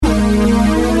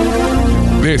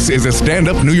This is a Stand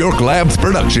Up New York Labs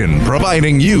production,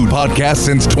 providing you podcasts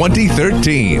since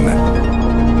 2013.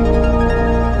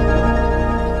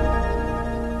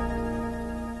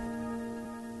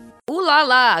 Ooh la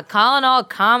la, calling all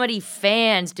comedy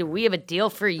fans, do we have a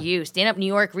deal for you? Stand Up New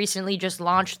York recently just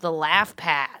launched the Laugh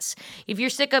Pass. If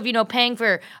you're sick of, paying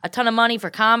for a ton of money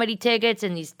for comedy tickets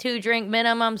and these 2-drink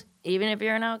minimums, even if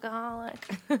you're an alcoholic,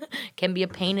 can be a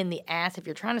pain in the ass if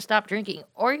you're trying to stop drinking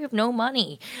or you have no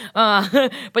money.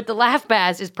 But the Laugh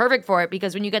Pass is perfect for it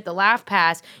because when you get the Laugh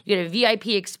Pass, you get a VIP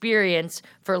experience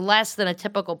for less than a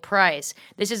typical price.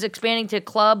 This is expanding to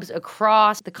clubs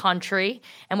across the country.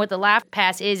 And what the Laugh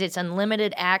Pass is, it's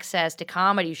unlimited access to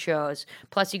comedy shows.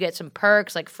 Plus, you get some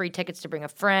perks like free tickets to bring a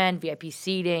friend, VIP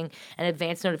seating, and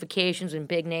advance notifications when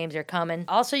big names are coming.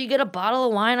 Also, you get a bottle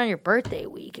of wine on your birthday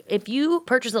week. If you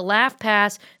purchase the Laugh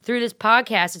Pass through this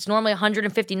podcast, it's normally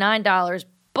 $159,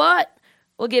 but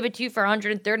we'll give it to you for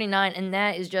 $139, and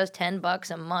that is just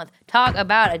 $10 a month. Talk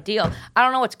about a deal. I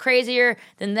don't know what's crazier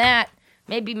than that.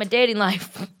 Maybe my dating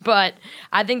life, but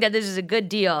I think that this is a good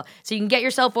deal. So you can get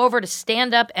yourself over to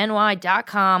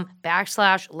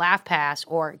standupny.com/laughpass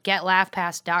or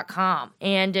getlaughpass.com.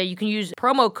 And you can use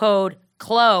promo code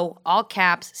CHLO, all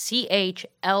caps,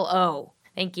 CHLO.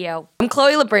 Thank you. I'm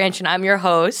Chloe LeBranch, and I'm your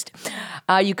host.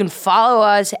 You can follow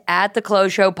us at The Chloe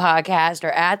Show Podcast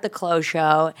or at The Chloe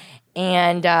Show.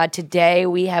 And today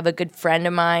we have a good friend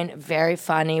of mine, very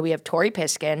funny. We have Tori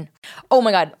Piskin. Oh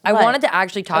my God, I wanted to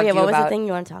actually talk to you about... what was the thing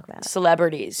you want to talk about?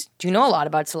 Celebrities. Do you know a lot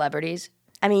about celebrities?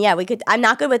 I mean, yeah, we could... I'm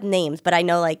not good with names, but I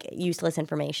know, useless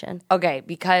information. Okay,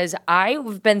 because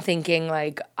I've been thinking,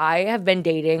 I have been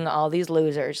dating all these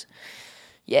losers.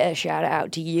 Yeah, shout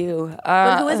out to you.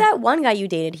 But who was that one guy you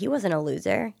dated? He wasn't a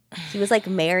loser. He was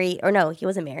married, or no, he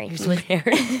wasn't married. He was married.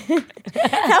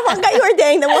 That one guy you were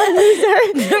dating, the one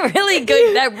loser.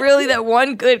 that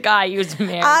one good guy, he was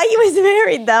married. He was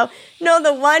married though. No,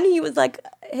 the one he was what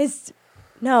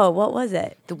was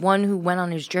it? The one who went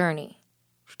on his journey,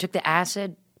 who took the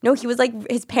acid. No, he was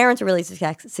his parents were really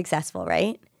successful,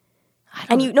 right?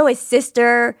 And his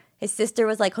sister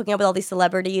was hooking up with all these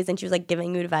celebrities, and she was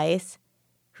giving you advice.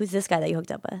 Who's this guy that you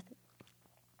hooked up with?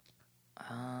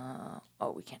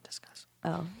 We can't discuss.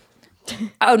 Oh.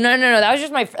 Oh no! That's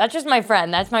just my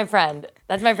friend. That's my friend.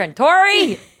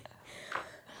 Tori.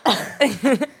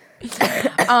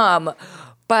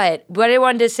 But what I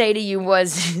wanted to say to you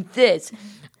was this.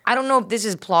 I don't know if this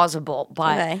is plausible,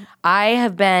 but okay. I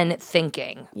have been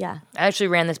thinking. Yeah. I actually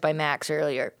ran this by Max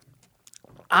earlier.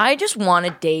 I just want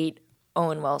to date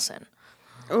Owen Wilson.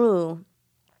 Ooh.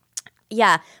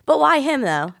 Yeah, but why him,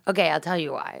 though? Okay, I'll tell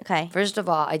you why. Okay. First of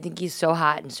all, I think he's so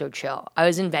hot and so chill. I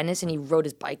was in Venice, and he rode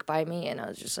his bike by me, and I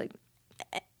was just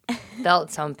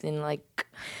felt something I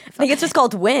think it's just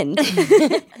called wind.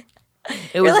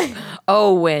 It was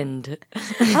wind.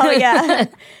 Oh, yeah.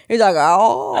 He's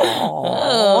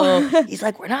oh. He's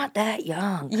we're not that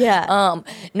young. Yeah.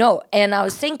 No, and I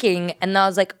was thinking, and I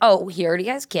was he already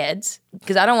has kids.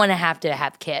 Because I don't want to have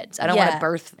kids. I don't want to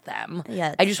birth them.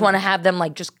 Yeah, I just want to have them I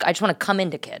just want to come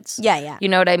into kids. Yeah. You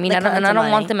know what I mean? I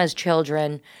don't want them as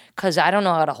children because I don't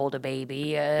know how to hold a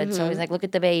baby. It's always look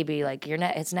at the baby. Your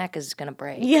neck, its neck is going to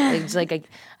break. Yeah. It's I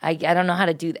don't know how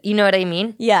to do that. You know what I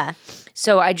mean? Yeah.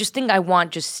 So I just think I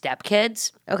want just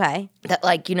stepkids. Okay. That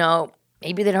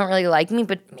maybe they don't really like me,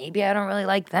 but maybe I don't really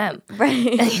like them.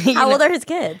 Right. How old are his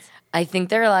kids? I think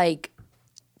they're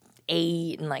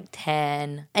 8 and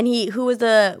 10. And who was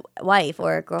the wife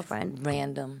or girlfriend?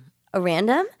 Random. A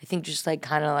random? I think just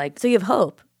kind of So you have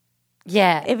hope.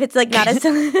 Yeah. If it's not as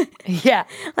yeah.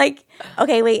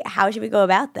 Okay, wait, how should we go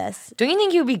about this? Don't you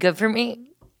think you would be good for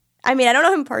me? I mean, I don't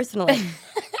know him personally.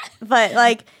 But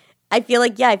I feel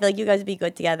you guys would be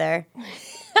good together.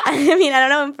 I mean, I don't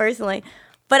know him personally.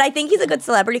 But I think he's a good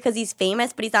celebrity because he's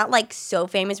famous, but he's not so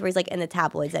famous where he's in the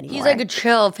tabloids anymore. He's a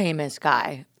chill, famous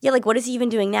guy. Yeah, what is he even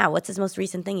doing now? What's his most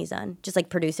recent thing he's done? Just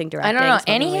producing, directing. I don't know.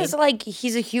 And he's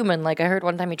he's a human. I heard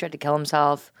one time he tried to kill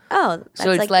himself. Oh, that's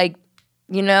so it's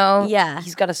yeah,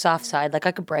 he's got a soft side.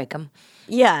 I could break him.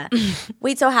 Yeah.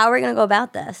 Wait, so how are we gonna go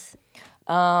about this?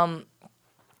 I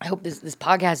hope this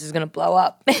podcast is gonna blow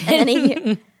up. And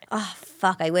then oh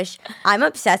fuck! I wish. I'm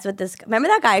obsessed with this. Remember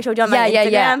that guy I showed you on my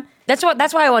Instagram? Yeah. That's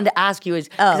why I wanted to ask you is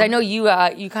because I know you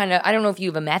kind of I don't know if you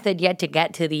have a method yet to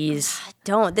get to these.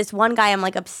 This one guy I'm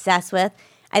obsessed with.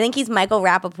 I think he's Michael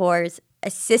Rappaport's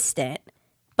assistant,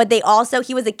 but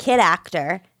he was a kid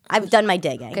actor. I've done my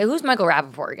digging. Okay, who's Michael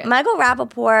Rappaport again? Michael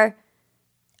Rappaport.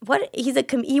 He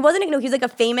wasn't he was a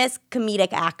famous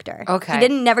comedic actor. Okay, he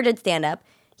never did stand up.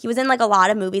 He was in a lot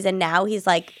of movies, and now he's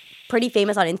pretty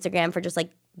famous on Instagram for just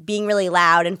being really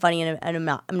loud and funny and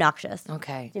obnoxious.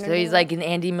 Okay. You know So what I he's mean? like an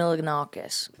Andy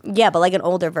Milonakis. Yeah, but like an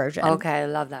older version. Okay, I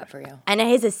love that for you. And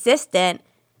his assistant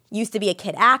used to be a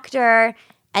kid actor,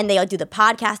 and they all do the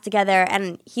podcast together.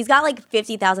 And he's got like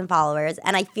 50,000 followers,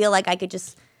 and I feel like I could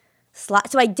just slide.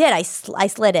 So I did. I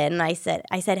slid in, and I said,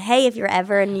 hey, if you're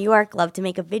ever in New York, love to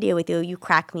make a video with you. You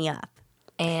crack me up.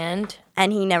 And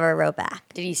he never wrote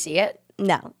back. did he see it?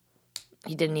 No.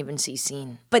 He didn't even see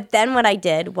scene. But then what I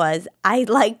did was I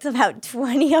liked about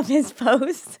 20 of his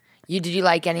posts. Did you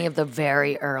like any of the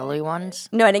very early ones?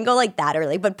 No, I didn't go like that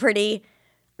early, but pretty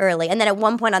early. And then at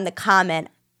one point on the comment,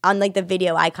 on like the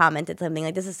video, I commented something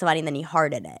like, this is so funny, and then he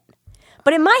hearted it.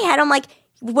 But in my head, I'm like,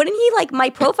 wouldn't he like, my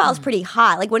profile's pretty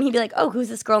hot. Like, wouldn't he be like, oh, who's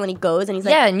this girl? And he goes and he's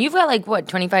like, Yeah, and you've got like, what,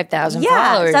 25,000 yeah.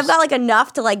 followers? So I've got like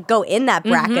enough to like go in that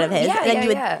bracket of his. Yeah, and then yeah, you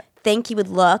would yeah. think he would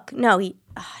look. No,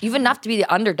 You've enough to be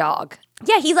the underdog.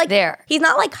 yeah, he's like, There. He's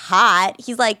not like hot.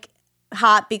 He's like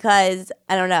hot because,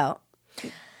 I don't know.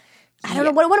 I don't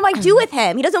know. What do I do with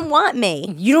him? He doesn't want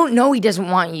me. You don't know he doesn't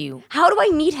want you. How do I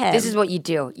meet him? This is what you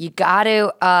do. You got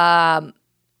to,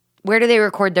 where do they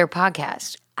record their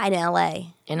podcast? in LA.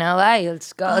 In LA.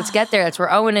 Let's go. Let's get there. That's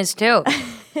where Owen is too.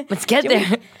 Let's get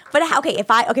there. But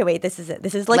wait, this is it.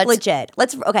 This is like legit.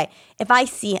 If I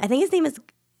see, I think his name is,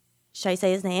 should I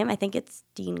say his name? I think it's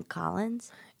Dean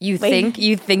Collins. You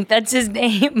think that's his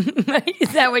name?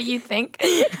 Is that what you think?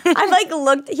 I've like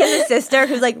looked, he has a sister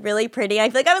who's like really pretty. I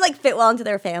feel like I would like fit well into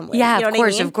their family. Yeah, you know of what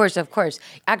course, I mean? of course.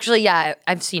 Actually, yeah,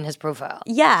 I've seen his profile.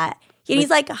 Yeah. He's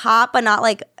like hot, but not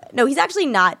like, no, he's actually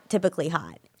not typically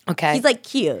hot. Okay. He's like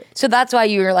cute. So that's why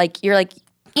you're like, you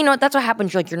know what, that's what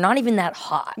happens. You're not even that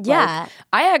hot. Yeah. Like,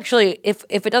 I actually, if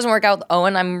it doesn't work out with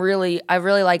Owen, I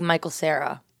really like Michael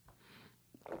Cera.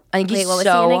 I think he's what was he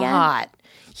in so again? hot.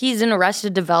 He's in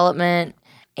Arrested Development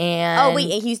and... Oh,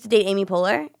 wait, he used to date Amy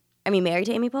Poehler? I mean, married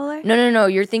to Amy Poehler? No.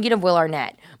 You're thinking of Will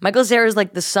Arnett. Michael Cera's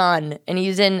like the son, and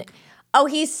he's in... Oh,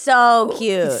 he's so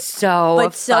cute. So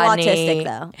but so funny. autistic,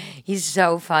 though. He's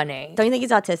so funny. Don't you think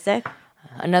he's autistic?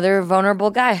 Another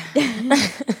vulnerable guy.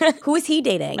 Who is he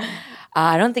dating?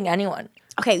 I don't think anyone.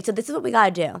 Okay, so this is what we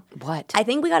gotta do. What? I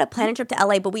think we gotta plan a trip to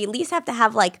LA, but we at least have to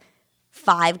have like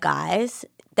 5 guys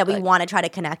that we want to try to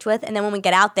connect with, and then when we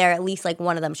get out there, at least like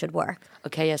one of them should work.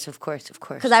 Okay, yes, of course.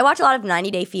 Because I watch a lot of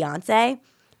 90 Day Fiancé.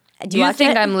 Do you You watch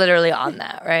think it? I'm literally on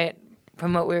that, right?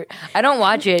 From what I don't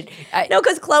watch it. No,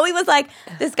 because Chloe was like,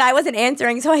 this guy wasn't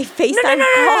answering, so I FaceTime called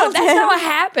No. That's him. not what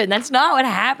happened. That's not what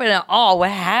happened at all. What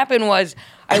happened was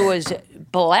I was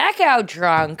blackout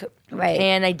drunk, Right.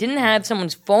 and I didn't have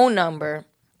someone's phone number,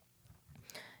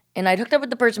 and I'd hooked up with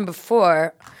the person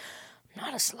before.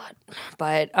 Not a slut,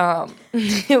 but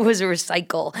it was a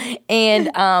recycle, and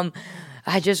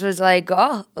I just was like,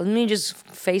 oh, let me just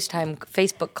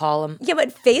Facebook call him. Yeah, but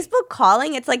Facebook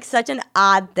calling, it's like such an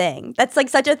odd thing. That's like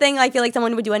such a thing I feel like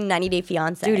someone would do on 90 Day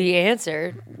Fiancé. Dude, he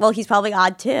answered. Well, he's probably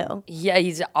odd too. Yeah,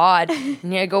 he's odd.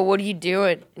 And I go, what are you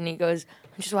doing? And he goes,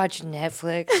 I'm just watching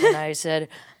Netflix. And I said,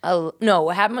 oh, no,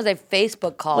 what happened was I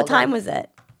Facebook called What time him. was it?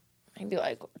 Maybe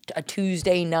like a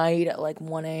Tuesday night at like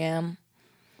 1 a.m.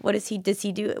 What does he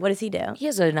do? What does he do? He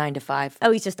has a 9 to 5.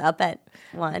 Oh, he's just up at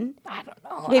 1? I don't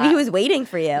know. Maybe he was waiting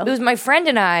for you. It was my friend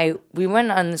and I. We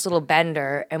went on this little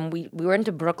bender, and we went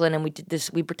to Brooklyn, and we did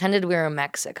this. We pretended we were in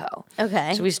Mexico.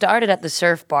 Okay. So we started at the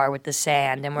surf bar with the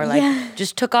sand, and we're like,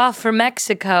 just took off for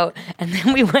Mexico, and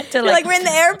then we went to You're like, we're in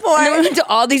the airport. And then we went to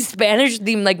all these Spanish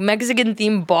themed, like Mexican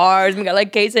themed bars. And we got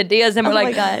like quesadillas, and we're my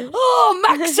like, God. oh,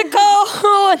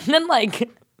 Mexico, and then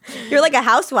like. You're like a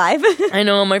housewife. I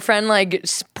know, my friend, like,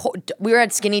 we were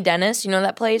at Skinny Dennis, you know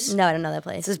that place? No, I don't know that It's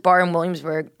place. this bar in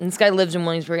Williamsburg, and this guy lives in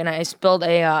Williamsburg, and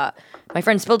my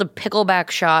friend spilled a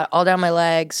pickleback shot all down my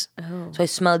legs, so I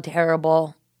smelled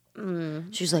terrible.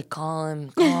 She's like, call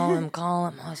him.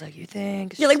 I was like, you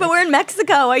think? You're like, but we're in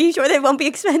Mexico. Are you sure they won't be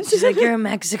expensive? She's like, you're in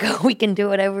Mexico. We can do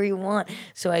whatever you want.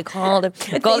 So I called him.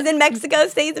 Stays in Mexico,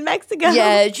 stays in Mexico.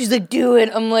 Yeah, she's like, do it.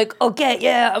 I'm like, okay,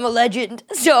 yeah, I'm a legend.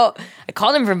 So I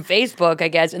called him from Facebook, I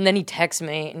guess, and then he texts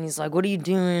me, and he's like, what are you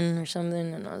doing, or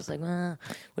something? And I was like, what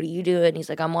are you doing? And he's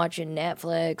like, I'm watching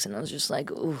Netflix. And I was just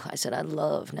like, ooh, I said, I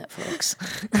love Netflix.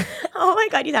 Oh my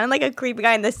God, you sound like a creepy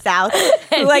guy in the South who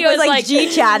And like he was like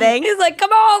G-chatting. He's like,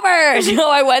 come over. So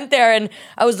I went there, and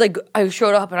I was like, I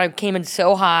showed up, and I came in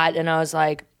so hot, and I was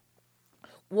like,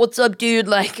 what's up, dude?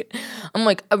 Like, I'm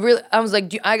like, I was like,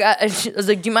 do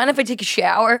you mind if I take a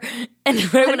shower?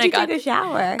 And right How did you take a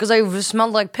shower? because I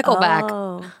smelled like pickleback.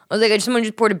 Oh. I was like, someone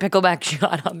just poured a pickleback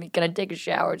shot on me. Can I take a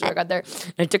shower? So I got there,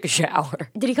 and I took a shower.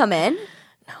 Did he come in?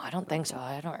 No, I don't think so.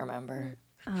 I don't remember.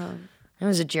 It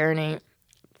was a journey.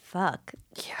 Fuck.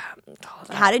 Yeah.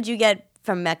 How did you get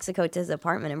from Mexico to his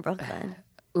apartment in Brooklyn?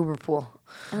 Uber pool.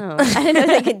 Oh, I didn't know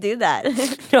they could do that.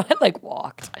 No, I like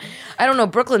walked. I don't know.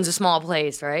 Brooklyn's a small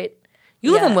place, right?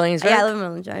 You live in Williamsburg. Yeah, I live in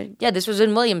Williamsburg. Yeah, this was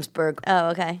in Williamsburg. Oh,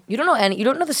 okay. You don't know any. You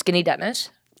don't know the Skinny Dennis.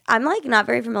 I'm like not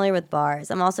very familiar with bars.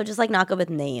 I'm also just like not good with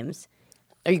names.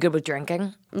 Are you good with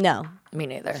drinking? No. Me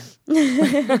neither.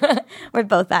 We're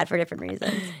both bad for different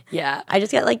reasons. Yeah. I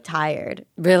just get like tired.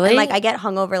 Really? And like I get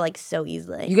hungover like so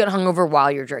easily. You get hungover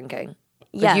while you're drinking.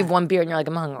 Like Yeah. you have one beer and you're like,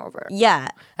 I'm hungover. Yeah.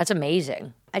 That's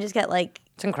amazing. I just get like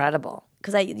It's incredible.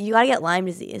 because you gotta get Lyme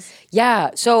disease.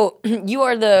 Yeah. So you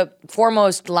are the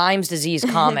foremost Lyme's disease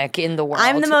comic in the world.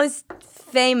 I'm the most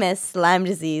famous Lyme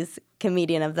disease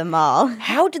comedian of them all.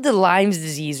 How did the Lyme's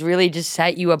disease really just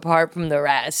set you apart from the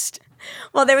rest?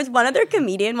 Well, there was one other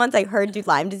comedian once I heard do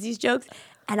Lyme disease jokes,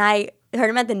 and I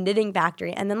heard him at the Knitting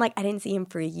Factory, and then like I didn't see him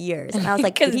for years, and I was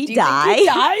like, did he die? He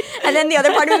died? And then the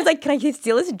other part of me was like, can I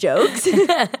steal his jokes?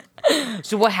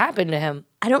 So what happened to him?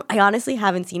 I honestly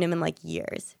haven't seen him in like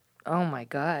years. Oh my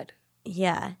God.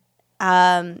 Yeah.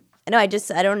 No, I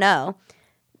don't know.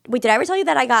 Wait, did I ever tell you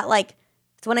that I got like,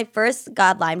 so when I first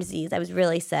got Lyme disease, I was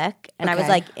really sick, and I was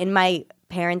Okay. like in my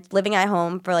parents living at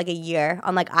home for like a year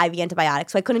on like IV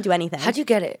antibiotics, so I couldn't do anything. How'd you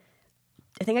get it?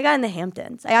 I think I got it in the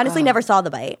Hamptons. I honestly never saw the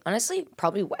bite. Honestly,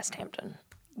 probably West Hampton.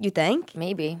 You think?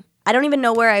 Maybe. I don't even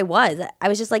know where I was. I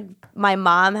was just like, my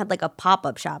mom had like a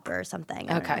pop-up shop or something.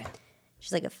 I don't Okay. know.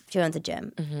 She's like, she owns a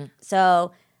gym.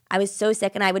 So I was so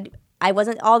sick, and I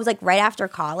was like right after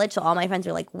college, so all my friends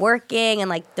were like working, and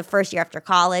like the first year after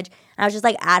college, and I was just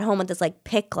like at home with this like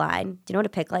PICC line. Do you know what a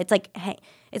PICC line? It's like,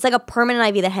 it's like a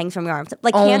permanent IV that hangs from your arm.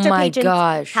 Like cancer my patients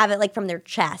gosh. have it like from their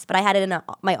chest, but I had it in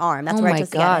my arm. That's Oh where I my chose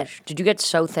to get it. gosh. Did you get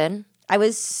so thin? I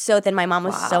was so thin. My mom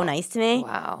was so nice to me.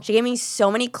 Wow. She gave me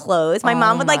so many clothes. My Oh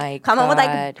mom would my like come up with God.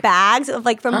 like bags of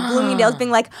like from Bloomingdale's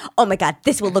being like, oh my God,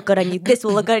 this will look good on you. This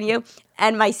will look good on you.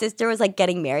 And my sister was like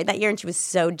getting married that year, and she was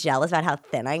so jealous about how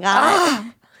thin I got.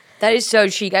 That is so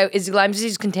chic. Is Lyme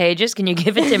disease contagious? Can you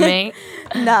give it to me?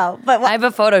 No, but I have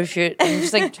a photo shoot. I'm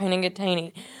just like trying to get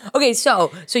tiny. Okay,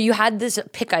 so you had this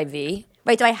PICC IV.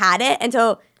 right, so I had it, and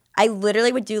so I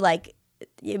literally would do like,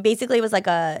 basically it was like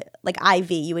a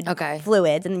IV. You would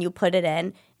fluids, and then you put it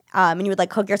in, and you would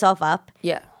like hook yourself up.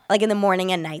 Yeah. Like in the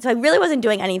morning and night. So I really wasn't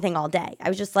doing anything all day. I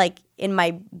was just like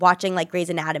watching like Grey's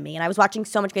Anatomy, and I was watching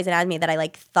so much Grey's Anatomy that I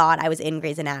like thought I was in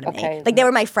Grey's Anatomy. Okay. Like they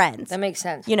were my friends. That makes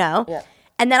sense. You know? Yeah.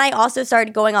 And then I also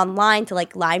started going online to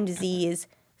like Lyme disease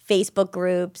Facebook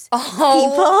groups.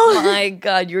 Oh my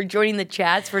God. You're joining the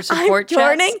chats for support chats?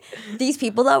 Joining. These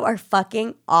people though are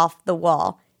fucking off the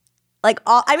wall. Like,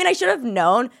 I should have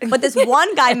known, but this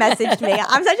one guy messaged me.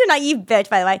 I'm such a naive bitch,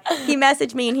 by the way. He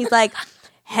messaged me and he's like,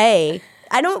 hey,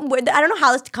 I don't know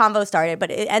how this convo started, but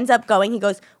it ends up going, he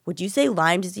goes, would you say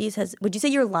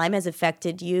your Lyme has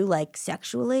affected you like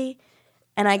sexually?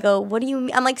 And I go, what do you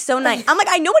mean? I'm like so nice. I'm like,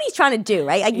 I know what he's trying to do,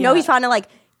 right? I know he's trying to like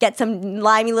get some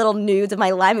limey little nudes of my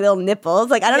limey little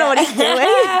nipples. Like, I don't know what he's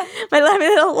doing. My limey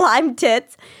little lime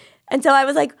tits. And so I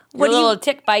was like, what do you... little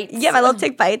tick bites. Yeah, my little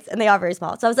tick bites, and they are very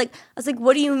small. So I was like,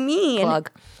 what do you mean?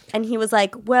 Plug. And he was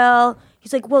like, well,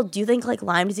 do you think like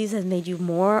Lyme disease has made you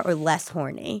more or less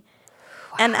horny?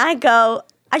 Wow. And I go,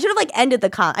 I should have like ended the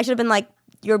con. I should have been like,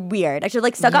 you're weird. I should have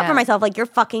like stuck up for myself, like, you're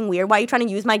fucking weird. Why are you trying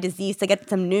to use my disease to get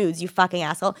some nudes, you fucking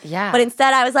asshole? Yeah. But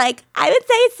instead I was like, I would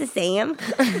say it's the same.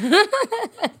 And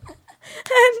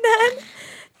then,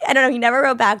 I don't know, he never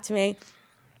wrote back to me.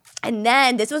 And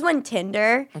then this was when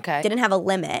Tinder didn't have a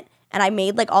limit. And I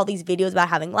made like all these videos about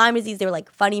having Lyme disease. They were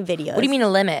like funny videos. What do you mean a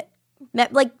limit?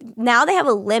 Like now they have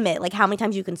a limit, like how many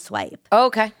times you can swipe. Oh,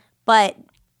 okay. But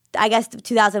I guess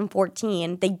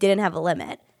 2014, they didn't have a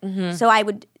limit. Mm-hmm. So I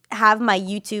would have my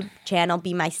YouTube channel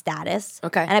be my status.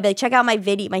 Okay. And I'd be like, check out my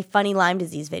funny Lyme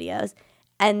disease videos.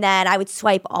 And then I would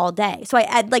swipe all day. So I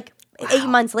had like 8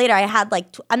 months later, I had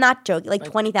like, I'm not joking, like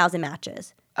 20,000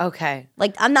 matches. Okay.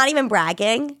 Like, I'm not even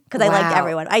bragging because I liked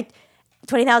everyone.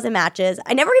 20,000 matches.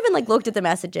 I never even like looked at the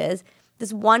messages.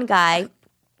 This one guy,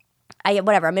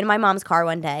 I'm in my mom's car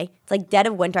one day. It's like dead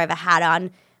of winter. I have a hat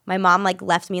on. My mom like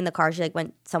left me in the car. She like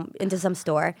went into some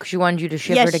store. She wanted you to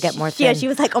shiver to get more thin. Yeah, she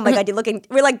was like, oh my God, you're looking.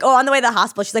 We're like, on the way to the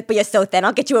hospital. She's like, but you're so thin.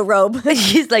 I'll get you a robe.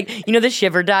 She's like, you know the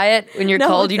shiver diet? When you're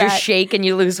cold, you just shake and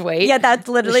you lose weight? Yeah, that's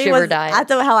literally the shiver diet.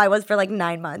 That's how I was for like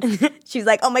 9 months. She's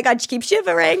like, oh my God, she keeps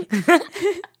shivering.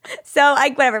 So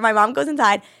whatever. My mom goes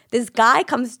inside. This guy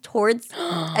comes towards,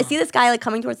 I see this guy like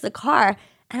coming towards the car.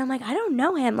 And I'm like, I don't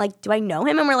know him. Like, do I know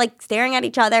him? And we're like staring at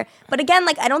each other. But again,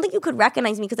 like, I don't think you could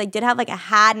recognize me because I did have like a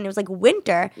hat and it was like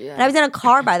winter. Yeah. And I was in a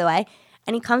car, by the way.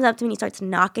 And he comes up to me and he starts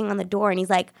knocking on the door and he's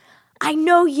like, I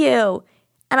know you.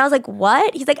 And I was like,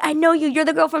 what? He's like, I know you. You're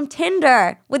the girl from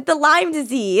Tinder with the Lyme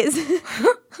disease.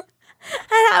 And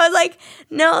I was like,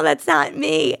 no, that's not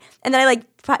me. And then I like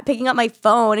picking up my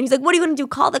phone and he's like, what are you going to do?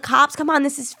 Call the cops? Come on,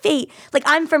 this is fate. Like,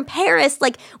 I'm from Paris.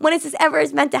 Like, when is this ever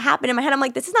meant to happen? In my head, I'm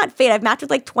like, this is not fate. I've matched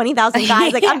with like 20,000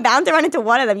 guys. Like, I'm bound to run into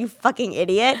one of them, you fucking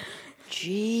idiot.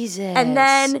 Jesus. And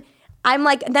then I'm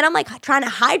like trying to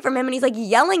hide from him and he's like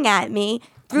yelling at me.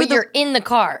 But you're in the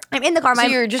car. I'm in the car. So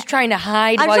you're just trying to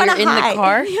hide while you're in the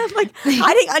car? Yeah, I'm like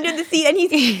hiding under the seat and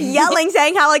he's yelling,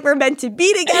 saying how like we're meant to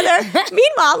be together.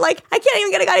 Meanwhile, like I can't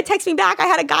even get a guy to text me back. I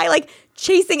had a guy like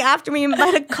chasing after me in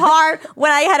a car when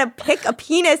I had a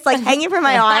penis like hanging from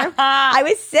my arm. I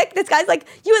was sick. This guy's like,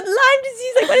 you had Lyme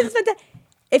disease. Like, what is this?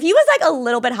 If he was like a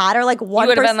little bit hotter, like 1%. You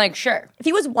would have been like, sure. If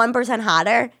he was 1%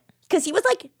 hotter, because he was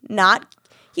like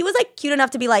he was like cute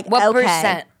enough to be like, what okay.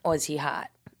 percent was he hot?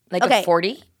 Like Okay. a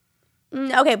 40?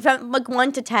 Okay, from like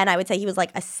 1 to 10, I would say he was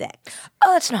like a 6.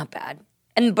 Oh, that's not bad.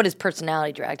 But his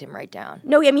personality dragged him right down.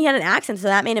 No, I mean he had an accent, so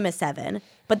that made him a 7.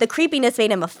 But the creepiness made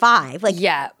him a 5. Like,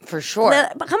 yeah, for sure.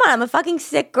 But come on, I'm a fucking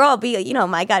sick girl.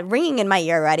 My God, ringing in my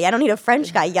ear already. I don't need a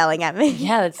French guy yelling at me.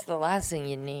 Yeah, that's the last thing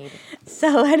you need.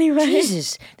 So anyway,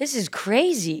 Jesus, this is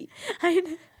crazy.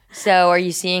 So, are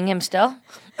you seeing him still?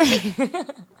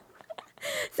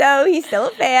 So he's still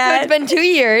a fan. So it's been 2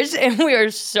 years, and we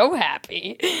are so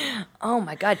happy. Oh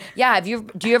my God! Yeah, do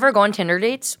you ever go on Tinder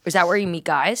dates? Is that where you meet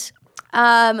guys? So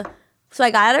I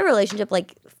got out of a relationship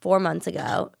like 4 months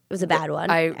ago. It was a bad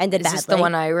one. Ended badly. Is this the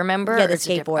one I remember? Yeah, the Or is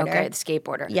it different? skateboarder. Okay, the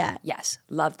skateboarder. Yeah. Yes,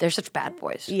 love. They're such bad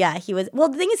boys. Yeah, he was. Well,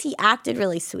 the thing is, he acted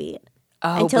really sweet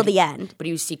Oh, until but the end. But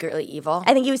he was secretly evil.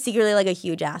 I think he was secretly like a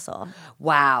huge asshole.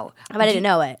 Wow. But I didn't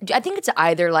know it. I think it's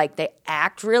either like they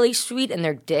act really sweet and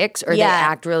they're dicks, or they Yeah.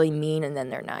 act really mean and then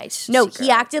they're nice. No, secretly.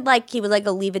 he acted like he was like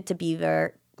a Leave It to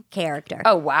Beaver character.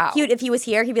 Oh, wow. If he was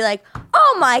here, he'd be like,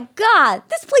 "Oh my God,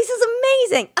 this place is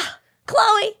amazing,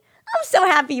 Chloe. I'm so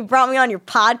happy you brought me on your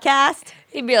podcast."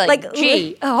 He'd be like,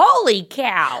 gee, holy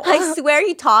cow. I swear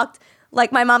he talked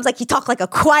like my mom's like he talked like a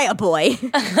choir boy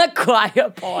A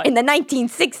quiet boy. in the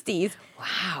 1960s.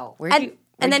 Wow.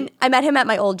 And then I met him at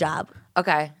my old job.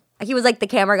 Okay. He was like the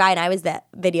camera guy and I was the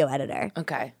video editor.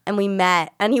 Okay. And we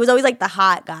met and he was always like the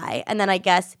hot guy. And then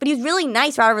but he was really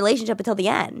nice for our relationship until the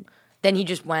end. Then he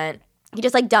just went, He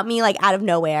just like dumped me like out of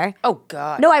nowhere. oh,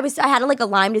 God. No, I had like a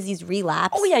Lyme disease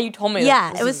relapse. Oh, yeah, you told me.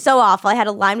 Yeah, it was so awful. I had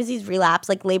a Lyme disease relapse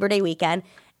like Labor Day weekend.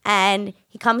 And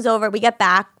he comes over, we get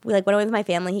back, we like went away with my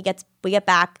family, we get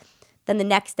back. Then the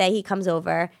next day he comes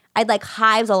over. I had like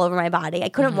hives all over my body. I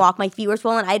couldn't walk, my feet were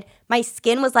swollen. My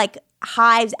skin was like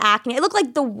hives, acne. It looked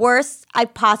like the worst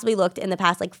I've possibly looked in the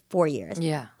past like 4 years.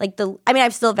 Yeah.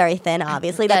 I'm still very thin,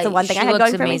 obviously. That's the one thing I had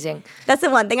going for me. That's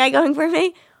the one thing I had going for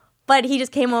me. But he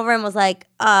just came over and was like,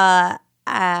 I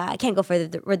can't go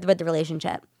further with the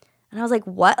relationship. And I was like,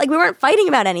 what? Like, we weren't fighting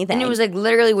about anything. And it was like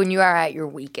literally when you are at your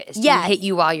weakest. Yeah. He hit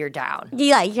you while you're down.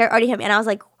 Yeah, he already hit me. And I was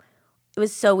like, it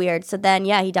was so weird. So then,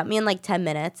 yeah, he dumped me in like 10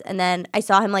 minutes. And then I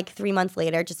saw him like 3 months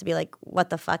later just to be like, what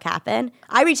the fuck happened?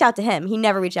 I reached out to him. He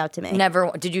never reached out to me. Never.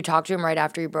 Did you talk to him right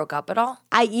after you broke up at all?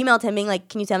 I emailed him being like,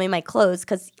 can you send me my clothes?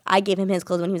 Because I gave him his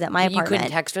clothes when he was at my apartment. You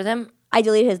couldn't text with him? I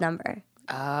deleted his number.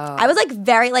 Oh. I was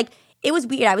like it was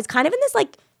weird. I was kind of in this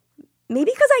like, maybe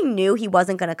because I knew he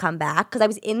wasn't going to come back, because I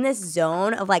was in this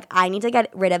zone of like, I need to get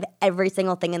rid of every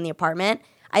single thing in the apartment.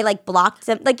 I like blocked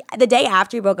him. Like the day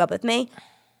after he broke up with me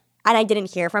and I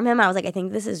didn't hear from him, I was like, I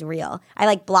think this is real. I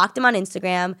like blocked him on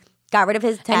Instagram, got rid of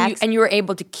his text. And you were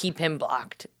able to keep him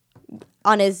blocked?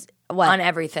 On his what? On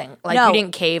everything. Like No. you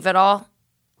didn't cave at all?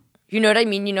 You know what I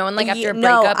mean? You know, and like after a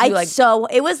breakup,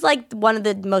 it was like one of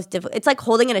the most difficult. It's like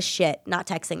holding in a shit, not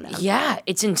texting them. Yeah,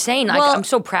 it's insane. Well, I'm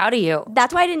so proud of you.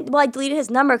 That's why I deleted his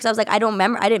number because I was like, I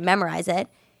didn't memorize it.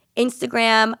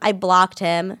 Instagram, I blocked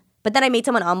him, but then I made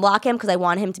someone unblock him because I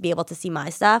want him to be able to see my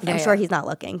stuff. I'm sure he's not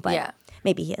looking, but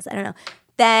maybe he is. I don't know.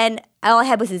 Then all I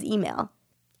had was his email.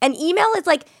 And email is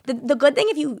like the good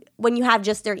thing when you have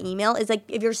just their email is like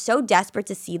if you're so desperate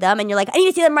to see them and you're like, I need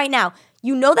to see them right now,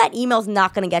 you know that email's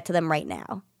not going to get to them right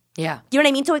now. Yeah. Do you know what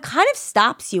I mean? So it kind of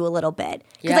stops you a little bit.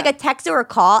 Because Yeah. like a text or a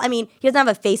call, I mean, he doesn't have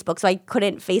a Facebook, so I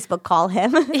couldn't Facebook call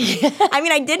him. I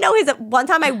mean, I did know one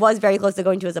time I was very close to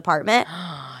going to his apartment.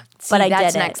 See, but I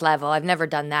that's didn't. next level. I've never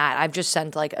done that. I've just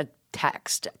sent like a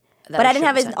text. But I didn't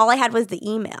have all I had was the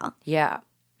email. Yeah.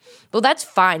 Well, that's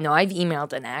fine though. I've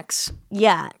emailed an ex.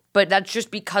 Yeah. But that's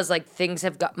just because, like, things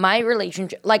have got my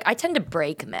relationship. Like, I tend to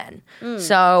break men.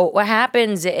 So what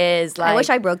happens is, like, I wish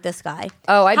I broke this guy.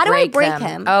 Oh, How do I break them.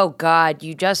 him? Oh God,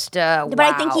 you just. But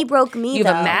I think he broke me. You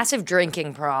have a though. massive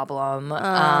drinking problem.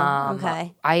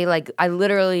 Okay. I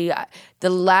literally, the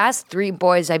last 3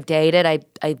 boys I've dated,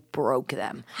 I broke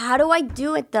them. How do I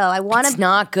do it though? I want It's to.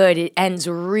 not good. It ends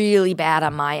really bad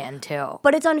on my end too.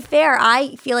 But it's unfair.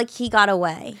 I feel like he got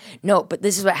away. No, but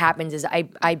this is what happens: is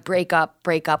I break up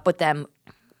with them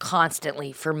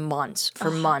constantly for months, Okay,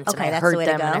 and I that's hurt the way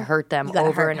to them and I go. hurt them You gotta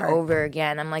over hurt, and hurt. over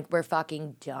again. I'm like, we're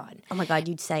fucking done. Oh my God,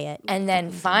 you'd say it. And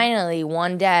then finally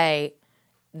one day,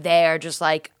 they're just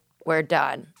like, we're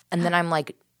done. And then I'm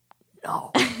like,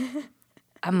 no.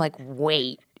 I'm like,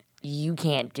 wait, you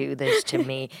can't do this to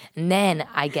me. And then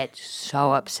I get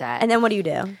so upset. And then what do you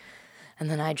do? And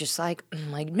then I'm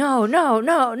like, no.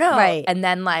 Right. And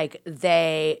then, like,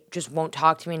 they just won't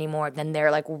talk to me anymore. Then they're,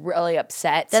 like, really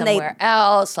upset Then somewhere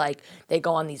else. Like, they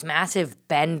go on these massive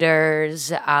benders.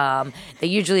 They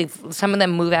usually, some of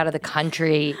them move out of the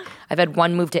country. I've had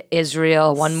one move to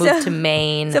Israel, one move to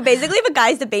Maine. So basically, if a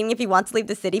guy's debating if he wants to leave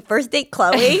the city, first date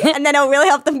Chloe, and then it'll really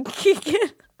help them.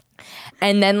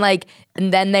 And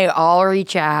then they all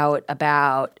reach out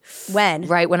about When?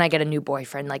 right when I get a new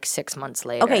boyfriend, like 6 months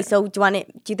later. Okay, so do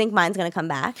you think mine's gonna come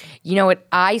back? You know what?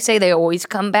 I say they always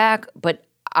come back, but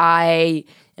I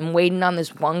am waiting on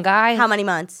this one guy. How many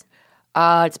months?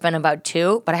 It's been about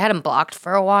 2, but I had him blocked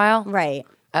for a while. Right.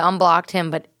 I unblocked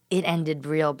him, but it ended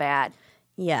real bad.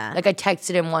 Yeah. Like, I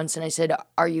texted him once and I said,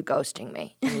 "Are you ghosting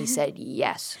me?" And he said,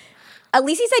 "Yes." At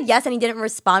least he said yes, and he didn't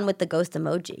respond with the ghost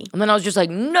emoji. And then I was just like,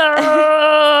 "No!"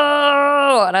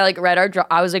 And I, like, read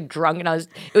I was, like, drunk, and it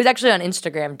was actually on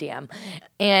Instagram DM.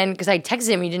 And because I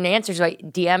texted him, he didn't answer, so I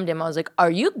DM'd him. I was like, "Are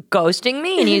you ghosting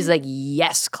me?" And he was like,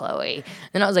 "Yes, Chloe."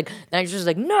 And I was just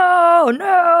like, "No.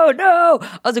 I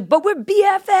was like, "But we're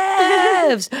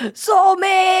BFFs,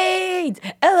 soulmates,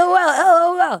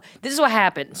 LOL. This is what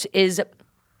happens is,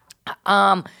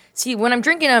 see, when I'm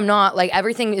drinking, I'm not, like,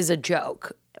 everything is a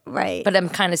joke. Right. But I'm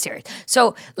kind of serious.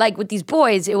 So, like, with these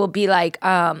boys, it will be like,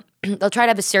 they'll try to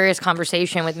have a serious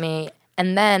conversation with me,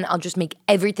 and then I'll just make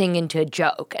everything into a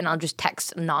joke, and I'll just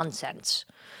text nonsense.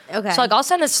 Okay. So, like, I'll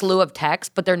send a slew of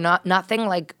texts, but they're nothing,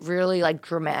 like, really, like,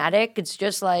 dramatic. It's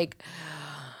just like,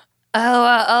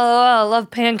 LOL,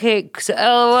 love pancakes.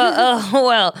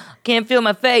 LOL, can't feel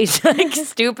my face. Like,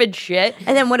 stupid shit.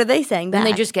 And then what are they saying back? And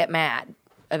they just get mad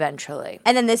eventually.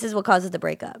 And then this is what causes the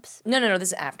breakups. No, this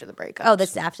is after the breakup. Oh,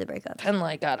 this is after the breakup. And,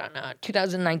 like, I don't know.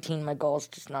 2019, my goal is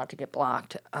just not to get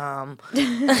blocked.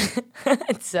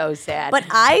 It's so sad. But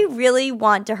I really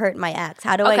want to hurt my ex.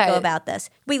 How do I Okay. go about this?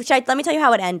 Wait, let me tell you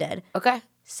how it ended. Okay.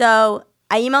 So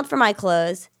I emailed for my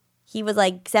clothes. He was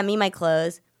like, send me my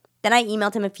clothes. Then I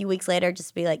emailed him a few weeks later just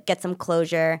to be like, get some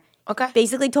closure. Okay.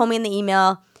 Basically told me in the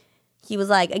email, he was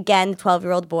like, again, the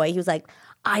 12-year-old boy, he was like,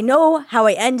 I know how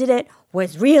I ended it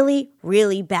was really,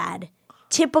 really bad.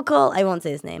 Typical, I won't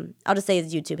say his name. I'll just say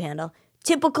his YouTube handle.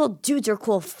 Typical dudes are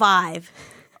cool 5.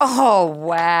 Oh,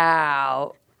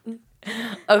 wow.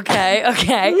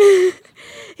 Okay.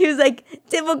 He was like,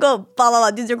 typical, blah, blah,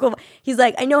 blah, dudes are cool. He's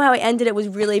like, I know how I ended it was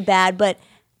really bad,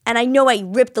 and I know I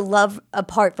ripped the love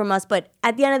apart from us, but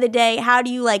at the end of the day, how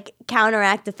do you, like,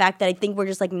 counteract the fact that I think we're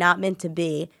just, like, not meant to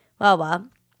be? Well.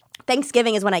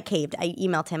 Thanksgiving is when I caved. I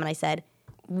emailed him and I said,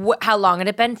 How long had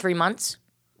it been? 3 months?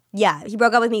 yeah, he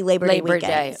broke up with me Labor Day weekend.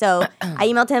 Day. So I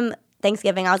emailed him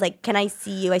Thanksgiving. I was like, can I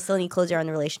see you? I still need closure on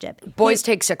the relationship. Boys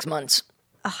take 6 months.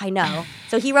 Oh, I know.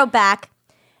 So he wrote back,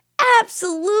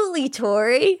 absolutely,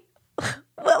 Tori.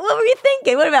 What were you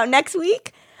thinking? What about next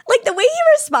week? Like, the way he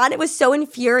responded was so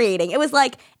infuriating. It was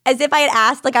like as if I had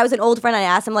asked, like, I was an old friend. I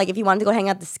asked him, like, if he wanted to go hang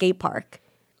out at the skate park.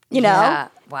 You know? Yeah.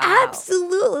 Wow.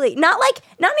 Absolutely. Not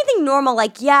anything normal.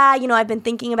 Like, yeah, I've been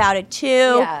thinking about it too.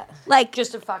 Yeah. Like,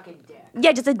 Just a fucking dick.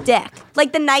 yeah, just a dick.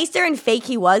 Like, the nicer and fake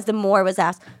he was, the more it was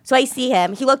asked. So I see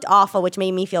him. He looked awful, which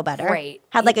made me feel better. Great.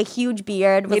 Had, like, a huge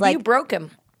beard. Was Maybe like, you broke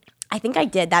him. I think I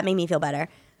did. That made me feel better.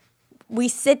 We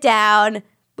sit down.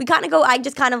 We kind of go, I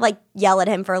just kind of, like, yell at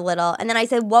him for a little. And then I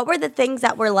said, what were the things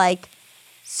that were, like,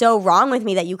 so wrong with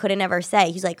me that you couldn't ever say?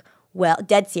 He's like, well,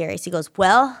 dead serious. He goes,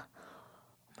 well,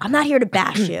 I'm not here to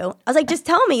bash you. I was like, just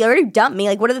tell me. You already dumped me.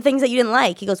 Like, what are the things that you didn't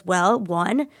like? He goes, well,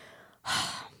 1,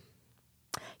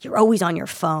 you're always on your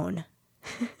phone.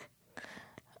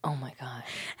 Oh, my God.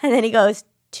 And then he goes,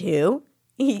 2,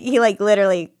 he like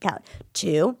literally count,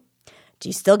 2, do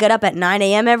you still get up at 9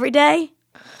 a.m. every day?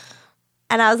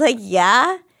 And I was like,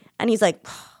 yeah. And he's like,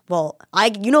 well, I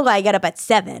get up at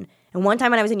 7. And one time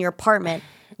when I was in your apartment,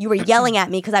 you were yelling at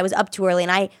me because I was up too early.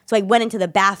 So I went into the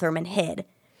bathroom and hid.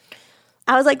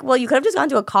 I was like, well, you could have just gone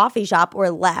to a coffee shop or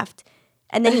left.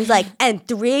 And then he was like, and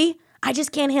 3, I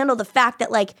just can't handle the fact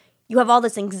that like you have all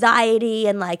this anxiety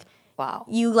and like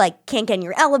you like can't get in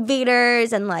your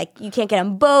elevators and like you can't get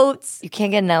on boats. You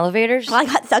can't get in elevators? Well, I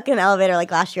got stuck in an elevator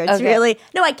like last year. It's really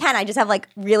no, I can. I just have like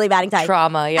really bad anxiety.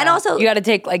 Trauma, yeah. And also you got to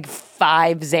take like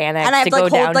 5 Xanax and I have to to like go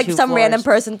down hold like 2 some floors. random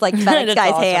person's like FedEx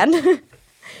guy's hand.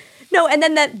 No, and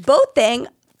then that boat thing.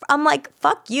 I'm like,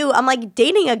 fuck you. I'm like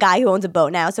dating a guy who owns a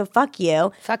boat now, so fuck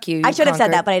you. Fuck you. I should have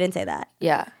said that, but I didn't say that.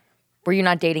 Yeah. Were you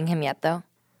not dating him yet, though?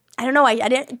 I don't know. I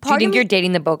didn't. Do you think you're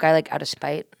dating the boat guy like out of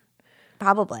spite?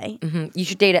 Probably. Mm-hmm. You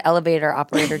should date an elevator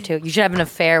operator too. You should have an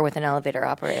affair with an elevator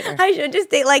operator. I should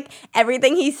just date like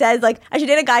everything he says. Like I should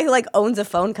date a guy who like owns a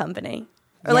phone company.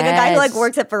 Or like a guy who like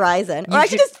works at Verizon. Or I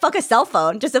should just fuck a cell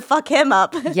phone just to fuck him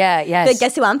up. Yeah, yes. Like,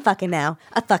 guess who I'm fucking now?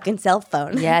 A fucking cell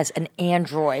phone. Yes, an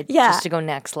Android. Yeah. Just to go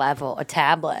next level. A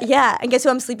tablet. Yeah, and guess who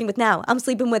I'm sleeping with now? I'm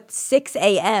sleeping with 6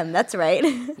 a.m. That's right.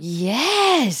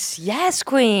 Yes. Yes,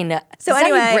 queen. So That's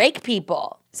anyway. how you break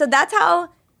people. So that's how,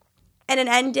 and it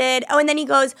ended. Oh, and then he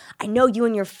goes, I know you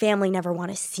and your family never want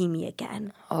to see me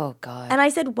again. Oh, God. And I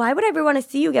said, why would I ever want to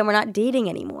see you again? We're not dating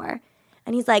anymore.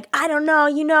 And he's like, I don't know,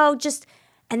 you know, just...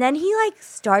 And then he like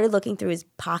started looking through his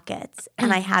pockets,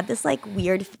 and I had this like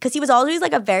weird, because he was always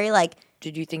like a very like.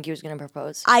 Did you think he was going to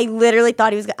propose? I literally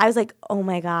thought he was. I was like, oh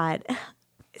my God,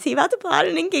 is he about to pull out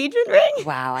an engagement ring?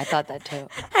 Wow, I thought that too.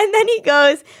 And then he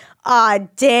goes, aw,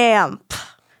 damn,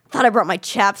 thought I brought my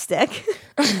chapstick.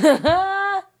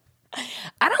 I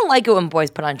don't like it when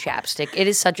boys put on chapstick. It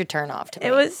is such a turnoff to me.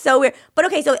 It was so weird. But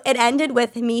okay, so it ended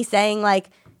with me saying like.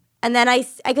 And then I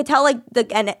could tell like the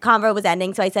convo was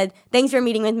ending, so I said, "Thanks for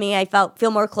meeting with me. I feel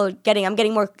more close.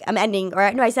 I'm ending."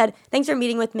 Or no, I said, "Thanks for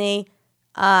meeting with me.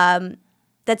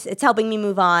 It's helping me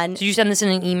move on." Did you send this in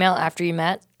an email after you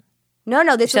met? No,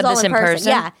 this was said all this in in person.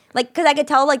 person? Yeah, like because I could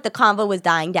tell like the convo was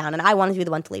dying down, and I wanted to be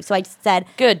the one to leave. So I said,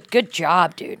 Good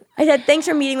job, dude. I said, "Thanks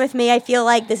for meeting with me. I feel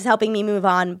like this is helping me move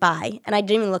on. Bye." And I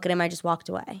didn't even look at him. I just walked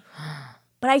away.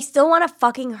 But I still want to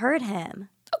fucking hurt him.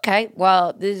 Okay,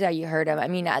 well, this is how you heard him. I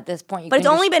mean, at this point, But it's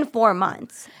only been 4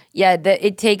 months. Yeah,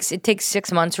 it takes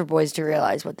 6 months for boys to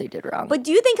realize what they did wrong. But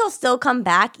do you think he'll still come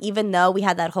back even though we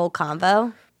had that whole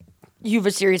convo? You have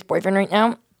a serious boyfriend right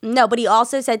now? No, but he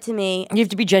also said to me, You have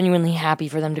to be genuinely happy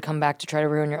for them to come back to try to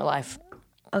ruin your life.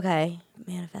 okay,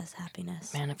 manifest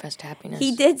happiness. Manifest happiness.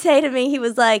 He did say to me, he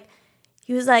was like,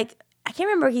 I can't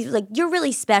remember, he was like, you're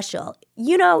really special.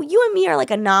 You know, you and me are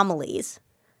like anomalies.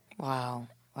 Wow.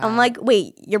 I'm like,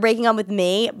 wait, you're breaking up with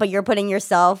me, but you're putting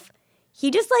yourself. He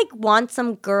just like wants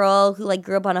some girl who like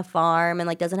grew up on a farm and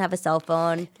like doesn't have a cell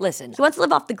phone. Listen, He wants to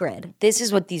live off the grid. this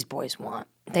is what these boys want.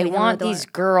 They Become a want door. these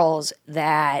girls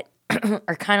that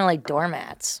are kind of like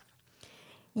doormats.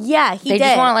 Yeah, They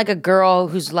just want like a girl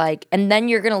who's like, and then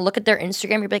you're gonna look at their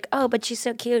Instagram, you're like, oh, but she's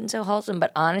so cute and so wholesome.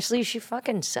 But honestly, she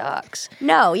fucking sucks.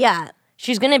 No, yeah.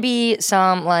 She's gonna be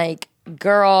some like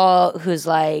girl who's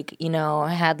like, you know,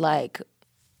 had like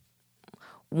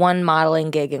one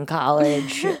modeling gig in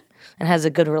college and has a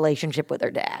good relationship with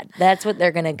her dad. That's what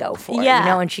they're gonna go for. Yeah. You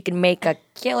know, and she can make a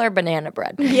killer banana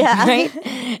bread. Yeah.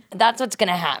 Right? That's what's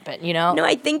gonna happen, you know? No,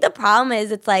 I think the problem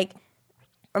is it's like,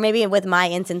 or maybe with my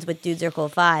instance with Dude Circle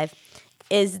 5,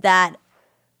 is that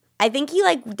I think he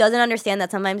like doesn't understand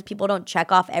that sometimes people don't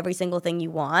check off every single thing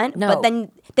you want. No. But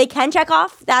then they can check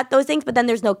off those things, but then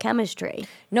there's no chemistry.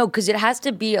 No, because it has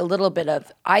to be a little bit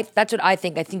of that's what I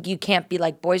think. I think you can't be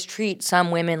like, boys treat some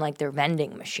women like they're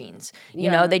vending machines. You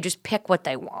know, they just pick what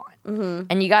they want. Mm-hmm.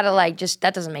 And you gotta like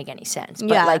that doesn't make any sense. But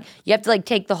Yeah. like you have to like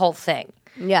take the whole thing.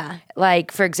 Yeah.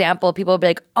 Like, for example, people will be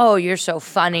like, oh, you're so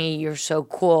funny, you're so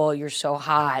cool, you're so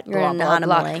hot, You're blah, an blah,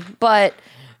 blah. anomaly. But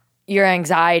your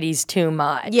anxiety's too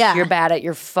much. Yeah. You're bad at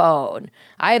your phone.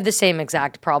 I have the same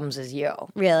exact problems as you.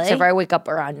 Really? Except for I wake up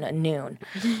around noon.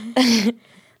 They're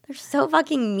so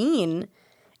fucking mean.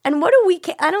 And what do we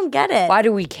I don't get it. Why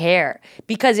do we care?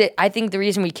 Because I think the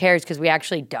reason we care is because we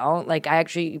actually don't. Like,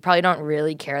 you probably don't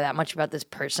really care that much about this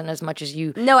person as much as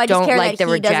you No, I just don't care like that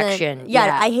the he doesn't- rejection.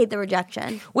 Yeah, I hate the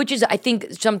rejection. Which is, I think,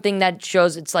 something that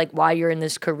shows it's like why you're in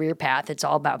this career path. It's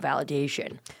all about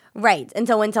validation. Right. And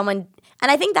so when someone,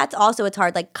 and I think that's also, it's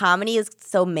hard. Like comedy is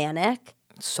so manic.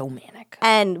 So manic.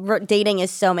 And dating is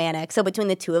so manic. So between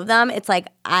the two of them, it's like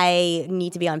I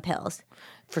need to be on pills.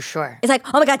 For sure. It's like,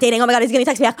 oh my God, dating. Oh my God, he's going to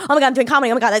text me back. Oh my God, I'm doing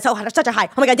comedy. Oh my God, that's such a high.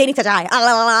 Oh my God, dating such a high.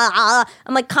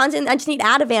 I'm like constant. I just need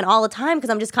Ativan all the time because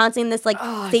I'm just constantly in this like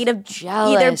state of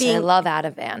Jealous. either being. I love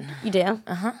Ativan. You do?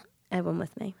 Uh-huh. I have one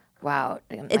with me. Wow.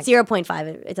 It's 0.5.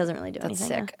 It doesn't really do anything.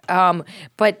 Sick.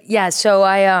 But yeah, so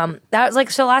I that was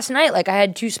like, so last night, like I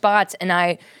had 2 spots and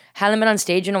I hadn't been on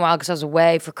stage in a while because I was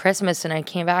away for Christmas, and I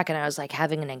came back and I was like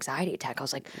having an anxiety attack. I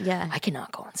was like, I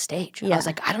cannot go on stage. I was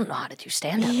like, I don't know how to do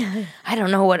stand up. I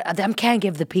don't know what I can't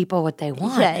give the people what they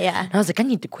want. And I was like, I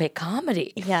need to quit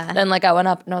comedy. Then like I went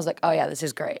up and I was like, oh yeah, this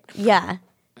is great.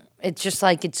 It's just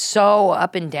like it's so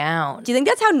up and down. Do you think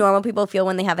that's how normal people feel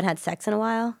when they haven't had sex in a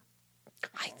while?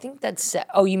 I think that's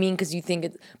oh, you mean because you think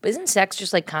it? But isn't sex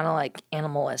just like kind of like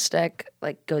animalistic?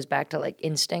 Like goes back to like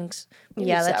instincts.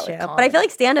 Maybe That's true. But I feel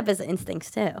like stand up is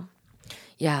instincts too.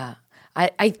 Yeah,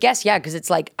 I guess because it's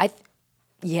like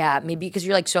maybe because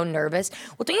you're like so nervous.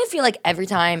 Well, don't you feel like every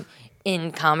time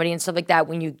in comedy and stuff like that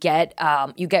when you get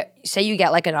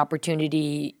like an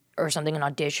opportunity or something, an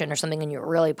audition or something, and you're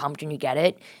really pumped and you get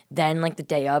it, then like the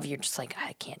day of, you're just like,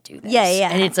 I can't do this.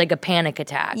 And it's like a panic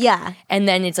attack. And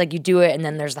then it's like you do it and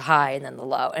then there's the high and then the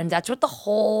low. And that's what the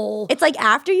whole... It's like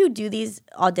after you do these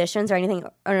auditions or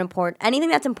anything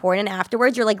that's important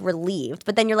afterwards, you're like relieved.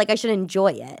 But then you're like, I should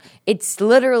enjoy it. It's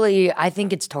literally, I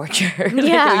think it's torture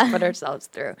that we put ourselves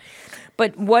through.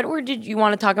 But did you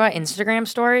want to talk about Instagram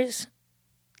stories?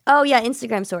 Oh yeah,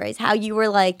 Instagram stories. How you were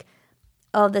like,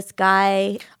 oh, this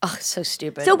guy. Oh, so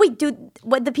stupid. So wait, dude,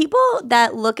 what the people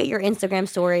that look at your Instagram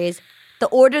stories, the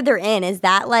order they're in, is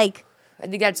that like... I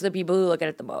think that's the people who look at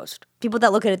it the most. People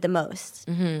that look at it the most.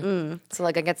 So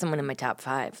like I got someone in my top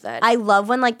 5 that... I love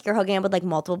when like you're hooking up with like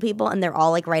multiple people and they're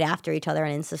all like right after each other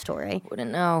on Insta story.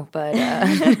 Wouldn't know, but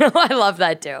I love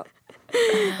that too.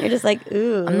 You're just like,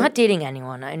 ooh. I'm not dating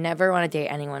anyone. I never want to date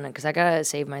anyone because I gotta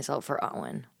save myself for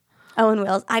Owen. Owen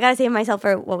Wills. I gotta save myself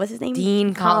for, what was his name?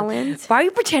 Dean Collins. Why are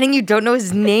you pretending you don't know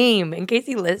his name? In case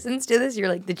he listens to this, you're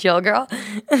like the chill girl.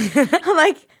 I'm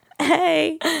like,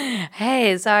 hey.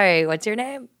 Hey, sorry, what's your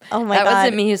name? Oh my God. That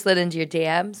wasn't me who slid into your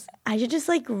DMs. I should just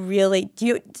like really,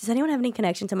 does anyone have any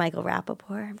connection to Michael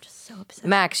Rappaport? I'm just so obsessed.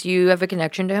 Max, you have a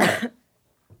connection to him?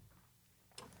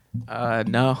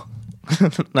 No.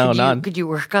 No, none. Could you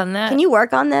work on that? Can you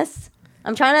work on this?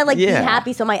 I'm trying to like be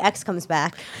happy so my ex comes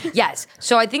back. Yes.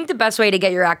 So I think the best way to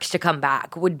get your ex to come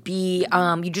back would be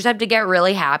you just have to get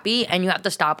really happy and you have to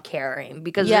stop caring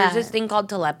because there's this thing called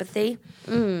telepathy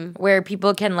where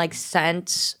people can like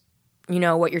sense,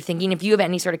 what you're thinking. If you have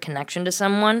any sort of connection to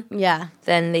someone,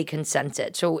 then they can sense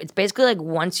it. So it's basically like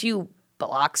once you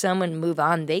block someone and move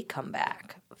on, they come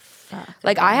back.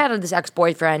 Like I had this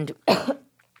ex-boyfriend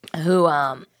who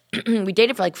we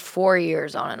dated for like 4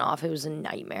 years on and off. It was a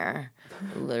nightmare.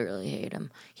 I literally hate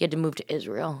him. He had to move to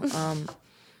Israel.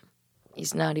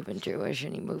 He's not even Jewish,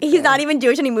 and he moved. He's not even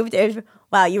Jewish, and he moved to Israel.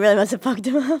 Wow, you really must have fucked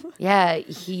him up. Yeah,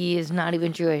 he is not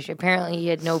even Jewish. Apparently, he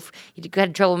had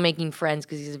trouble making friends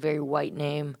because he's a very white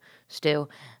name. Stewart.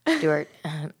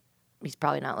 He's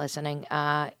probably not listening.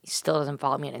 He still doesn't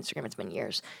follow me on Instagram. It's been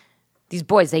years. These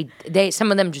boys, they some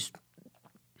of them just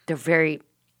they're very.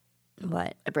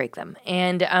 What? I break them.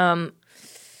 And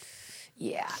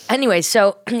anyway,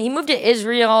 so he moved to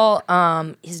Israel.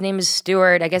 His name is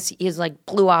Stewart. I guess he has like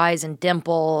blue eyes and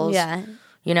dimples. Yeah.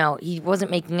 He wasn't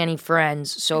making any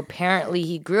friends. So apparently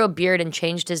he grew a beard and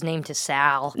changed his name to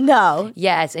Sal. No.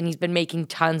 Yes, and he's been making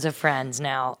tons of friends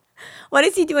now. What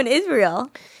does he do in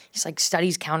Israel? He's like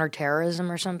studies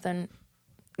counterterrorism or something.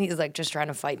 He's like just trying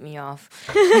to fight me off.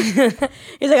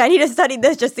 He's like, I need to study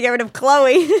this just to get rid of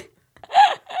Chloe.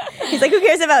 He's like, who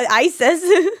cares about ISIS?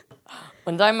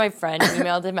 One time my friend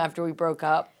emailed him after we broke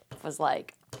up, was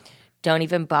like, don't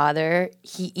even bother.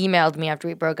 He emailed me after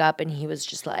we broke up and he was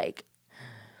just like,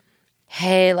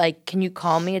 hey, like, can you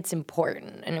call me? It's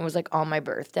important. And it was like on my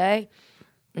birthday.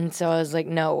 And so I was like,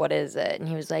 no, what is it? And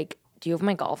he was like, do you have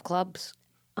my golf clubs?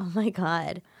 Oh my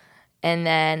God. And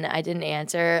then I didn't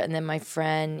answer. And then my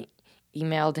friend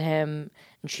emailed him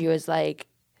and she was like,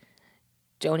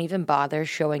 don't even bother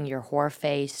showing your whore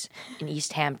face in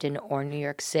East Hampton or New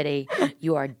York City.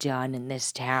 You are done in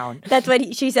this town. That's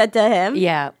what she said to him?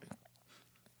 Yeah.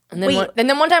 And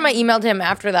then one time I emailed him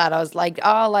after that. I was like,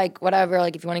 oh, like, whatever.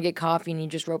 Like, if you want to get coffee. And he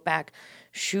just wrote back,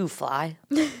 shoe fly.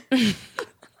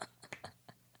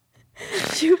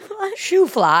 Shoe fly? Shoe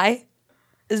fly.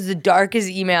 This is the darkest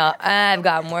email. I've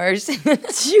gotten worse.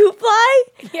 Shoe fly?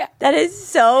 Yeah. That is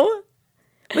so...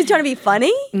 Was he trying to be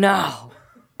funny? No.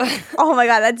 Oh my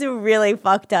God, that's really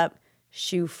fucked up.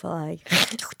 Shoe fly.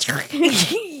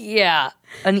 Yeah.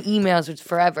 An email, so it's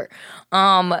forever.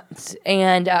 So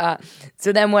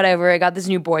then whatever, I got this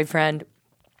new boyfriend.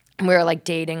 We were like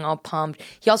dating, all pumped.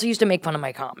 He also used to make fun of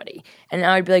my comedy. And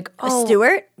I'd be like, oh.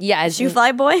 Stuart? Yeah. Shoe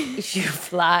fly boy? Shoe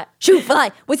fly. Shoe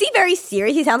fly. Was he very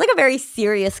serious? He sounds like a very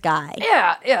serious guy.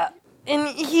 Yeah. And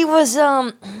he was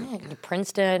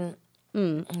Princeton.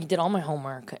 He did all my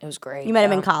homework. It was great. You met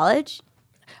him in college?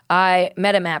 I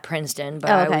met him at Princeton, but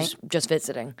Oh, okay. I was just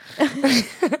visiting.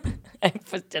 I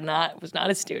was not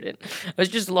a student. I was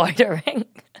just loitering.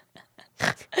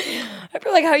 I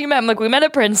feel like how you met him. Like, we met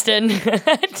at Princeton.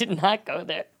 I did not go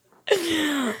there.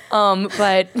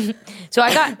 But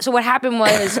so what happened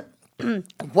was,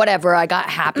 whatever, I got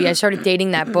happy. I started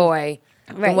dating that boy,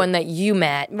 the one that you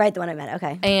met. Right, the one I met.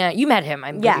 Okay. And you met him,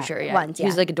 I'm pretty sure. Yeah, once, He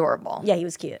was like adorable. Yeah, he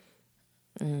was cute.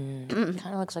 Kind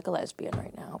of looks like a lesbian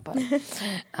right now, but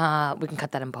we can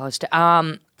cut that in post.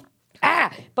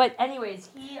 But anyways,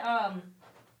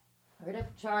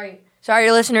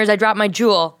 sorry, listeners, I dropped my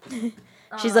jewel.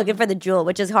 She's looking for the jewel,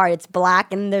 which is hard. It's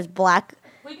black, and there's black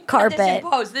carpet. This in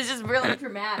post. This is really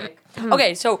dramatic.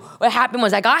 Okay, so what happened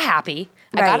was I got happy.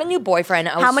 I got a new boyfriend.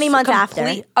 How many months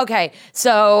after? Okay,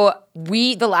 so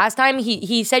the last time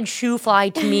he said shoe fly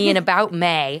to me in about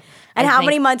May. And how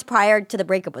many months prior to the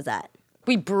breakup was that?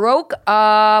 We broke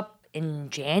up in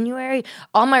January.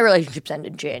 All my relationships end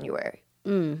in January.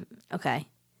 Okay.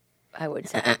 I would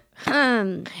say.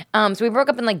 So we broke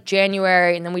up in like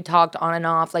January, and then we talked on and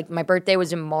off. Like, my birthday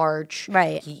was in March.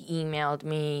 Right. He emailed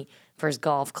me for his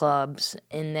golf clubs,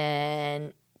 and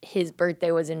then his birthday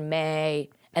was in May,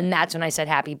 and that's when I said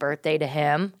happy birthday to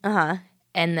him.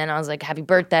 And then I was like, happy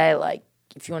birthday, like,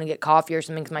 if you want to get coffee or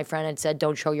something, because my friend had said,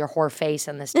 don't show your whore face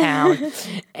in this town.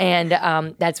 And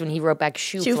that's when he wrote back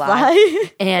shoe fly.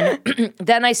 And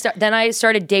then I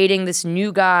started dating this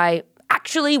new guy.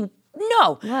 Actually,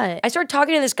 no. What? I started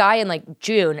talking to this guy in like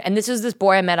June, and this is this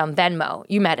boy I met on Venmo.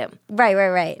 You met him.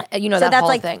 Right. You know, so that that's whole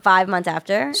like thing. 5 months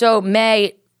after? So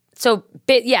So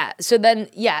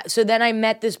then I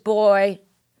met this boy.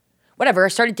 Whatever, I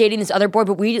started dating this other boy,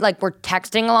 but we were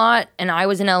texting a lot, and I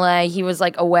was in LA. He was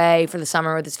like away for the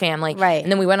summer with his family. Right.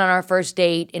 And then we went on our first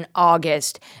date in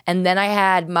August, and then I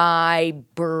had my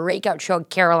breakout show at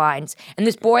Caroline's. And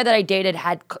this boy that I dated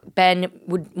when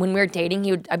we were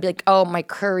dating, I'd be like, oh, my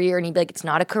career, and he'd be like, it's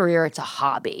not a career, it's a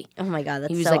hobby. Oh my God,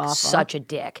 that's so He was like awful. such a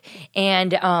dick.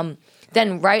 And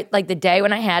then right, the day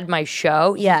when I had my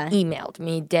show, he emailed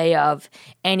me day of,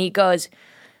 and he goes,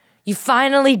 you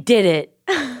finally did it.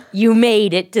 You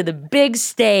made it to the big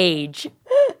stage.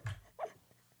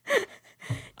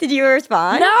 Did you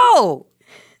respond? No.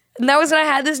 And that was when I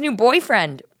had this new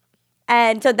boyfriend.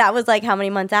 And so that was like how many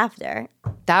months after?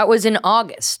 That was in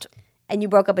August. And you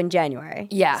broke up in January?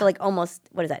 Yeah. So like almost,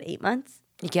 what is that, 8 months?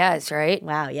 Yes, right?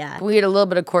 Wow, yeah. We had a little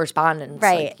bit of correspondence.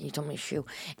 Right. Like, he told me shoe.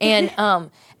 And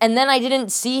then I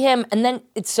didn't see him. And then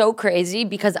it's so crazy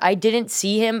because I didn't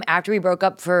see him after we broke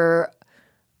up for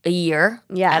a year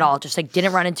at all. Just like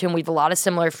didn't run into him. We have a lot of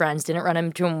similar friends. Didn't run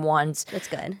into him once. That's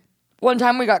good. One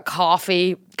time we got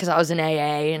coffee because I was in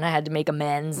AA and I had to make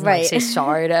amends and like, say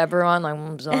sorry to everyone. Like,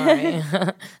 I'm sorry.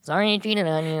 Sorry I cheated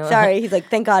on you. Sorry. He's like,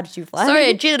 thank God you fly. Sorry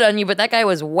I cheated on you, but that guy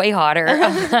was way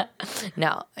hotter.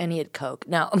 No, and he had coke.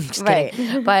 No, I'm just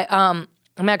kidding. But I'm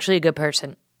actually a good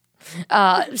person.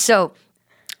 And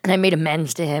I made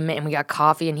amends to him and we got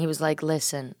coffee and he was like,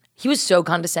 listen. He was so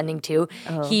condescending too.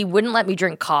 Oh. He wouldn't let me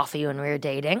drink coffee when we were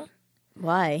dating.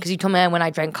 Why? Because he told me when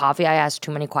I drank coffee, I asked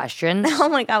too many questions. Oh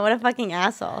my God, what a fucking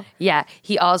asshole. Yeah.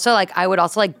 He also, I would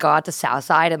also, go out to South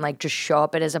Side and, just show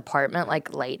up at his apartment,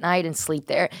 late night and sleep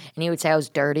there. And he would say I was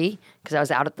dirty because I was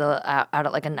out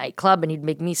at a nightclub and he'd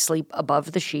make me sleep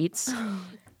above the sheets.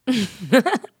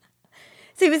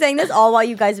 So he was saying this all while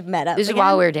you guys met up This is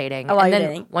while we were dating. Oh, while and you were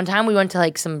then dating. One time we went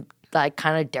to, some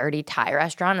kind of dirty Thai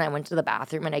restaurant and I went to the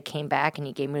bathroom and I came back and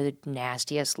he gave me the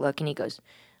nastiest look and he goes,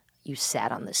 you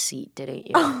sat on the seat, didn't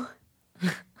you? Oh.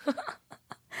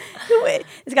 Wait,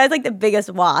 this guy's the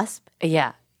biggest wasp.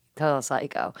 Yeah, total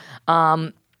psycho.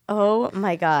 Oh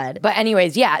my God. But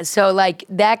anyways, yeah, so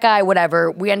that guy,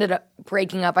 whatever, we ended up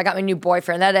breaking up. I got my new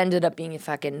boyfriend. That ended up being a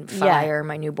fucking fire,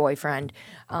 my new boyfriend.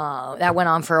 That went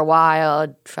on for a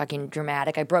while, fucking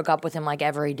dramatic. I broke up with him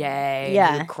every day.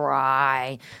 Yeah. He would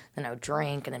cry, then I would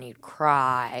drink, and then he'd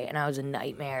cry, and I was a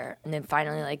nightmare. And then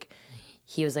finally,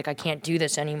 he was like, I can't do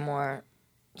this anymore.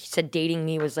 He said dating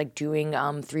me was like doing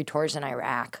 3 tours in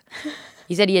Iraq.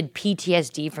 He said he had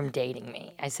PTSD from dating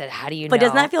me. I said, how do you know? But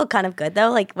doesn't that feel kind of good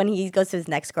though? When he goes to his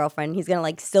next girlfriend, he's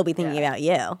gonna still be thinking about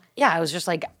you. Yeah, I was just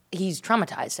he's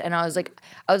traumatized. And I was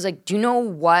like, do you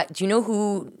know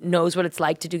who knows what it's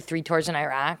like to do 3 tours in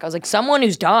Iraq? I was like, someone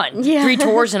who's done 3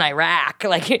 tours in Iraq,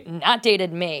 not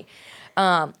dated me.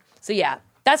 So yeah,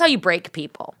 that's how you break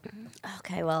people.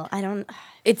 Okay, well, I don't.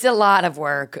 It's a lot of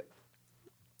work.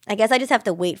 I guess I just have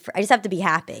to I just have to be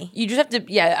happy. You just have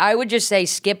to, I would just say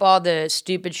skip all the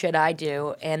stupid shit I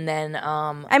do and then.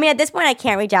 I mean, at this point, I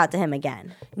can't reach out to him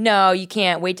again. No, you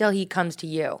can't. Wait till he comes to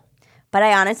you. But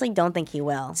I honestly don't think he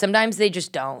will. Sometimes they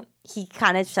just don't. he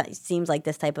kind of seems like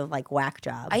this type of like whack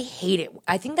job. I hate it.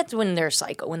 I think that's when they're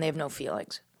psycho, when they have no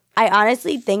feelings. I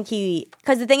honestly think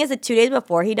because the thing is that 2 days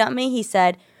before he dumped me, he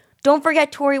said, "Don't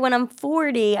forget, Tori, when I'm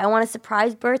 40, I want a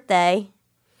surprise birthday."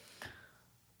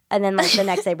 And then like the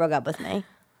next day broke up with me.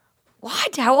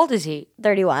 What? How old is he?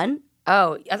 31.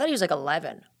 Oh, I thought he was like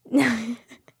 11.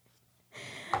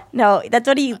 No, that's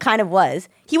what he kind of was.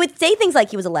 He would say things like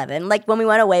he was 11. Like when we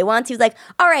went away once, he was like,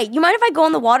 "All right, you mind if I go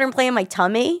in the water and play in my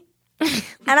tummy?" And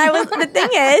the thing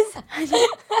is,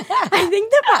 I think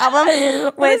the problem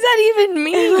What does that even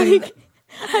mean?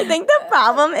 I think the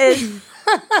problem is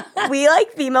we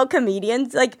like female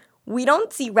comedians, like we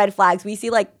don't see red flags. We see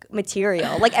like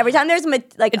material. Like every time there's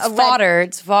It's fodder.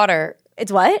 It's fodder.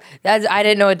 It's what? I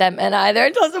didn't know what that meant either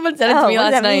until someone said it to me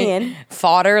what last does that night. mean?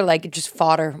 Fodder, like just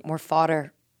fodder, more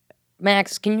fodder.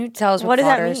 Max, can you tell us what does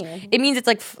that fodder is? mean? It means it's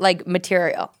like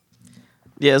material.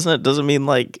 Yeah, isn't it? Does it mean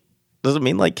like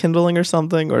kindling or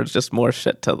something, or it's just more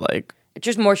shit to like? It's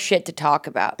just more shit to talk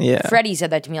about. Yeah. Freddie said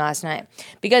that to me last night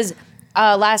because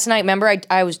last night, remember,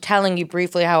 I was telling you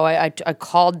briefly how I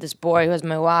called this boy who has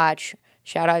my watch.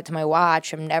 Shout out to my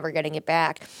watch. I'm never getting it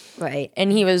back. Right.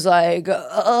 And he was like,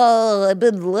 "Oh, I've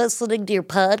been listening to your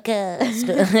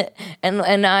podcast."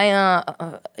 and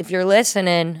I, if you're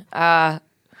listening,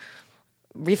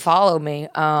 refollow me.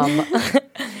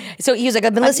 So he was like,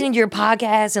 "I've been listening to your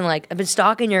podcast and like I've been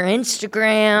stalking your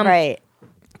Instagram." Right.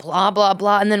 Blah, blah,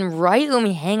 blah. And then right when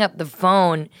we hang up the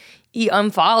phone, he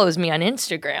unfollows me on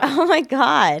Instagram. Oh my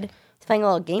God. He's playing a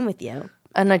little game with you.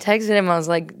 And I texted him. I was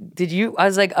like,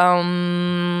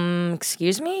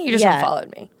 excuse me? You just unfollowed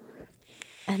me.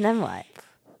 And then what?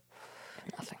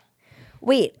 Nothing.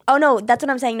 Wait. Oh, no. That's what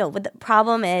I'm saying. No. But the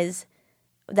problem is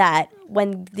that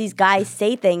when these guys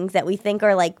say things that we think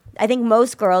are like, I think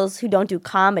most girls who don't do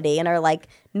comedy and are like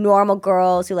normal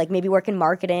girls who like maybe work in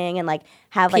marketing and like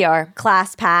have like PR.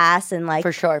 class pass and like,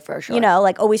 For sure. you know,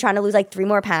 like always trying to lose like 3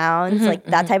 more pounds, like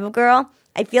that type of girl.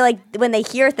 I feel like when they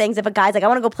hear things, if a guy's like, "I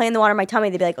want to go play in the water in my tummy,"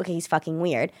 they'd be like, "Okay, he's fucking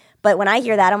weird." But when I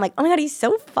hear that, I'm like, "Oh my God, he's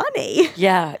so funny."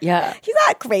 Yeah, yeah. He's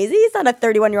not crazy. He's not a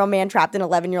 31-year-old man trapped in an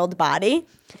 11-year-old body.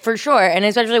 For sure. And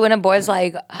especially when a boy's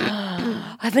like,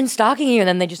 "I've been stalking you," and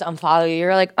then they just unfollow you.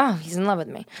 You're like, "Oh, he's in love with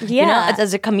me." Yeah. You know,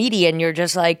 as a comedian, you're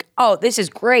just like, "Oh, this is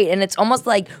great." And it's almost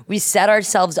like we set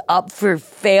ourselves up for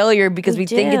failure because we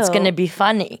think it's do. going to be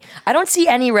funny. I don't see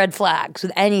any red flags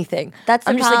with anything. That's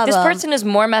the I'm just like, this problem. person is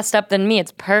more messed up than me.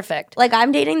 It's perfect. Like,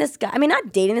 I'm dating this guy. I mean,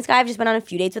 not dating this guy. I've just been on a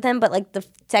few dates with him. But, like, the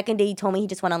second date he told me he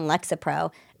just went on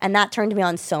Lexapro. And that turned me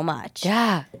on so much.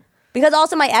 Yeah. Because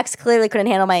also my ex clearly couldn't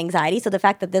handle my anxiety. So the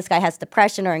fact that this guy has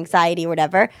depression or anxiety or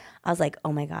whatever, I was like,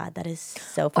 oh, my God, that is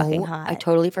so fucking hot. I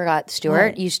totally forgot. Stuart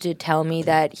What? used to tell me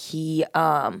that he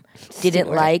didn't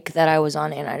like that I was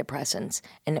on antidepressants.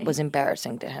 And it was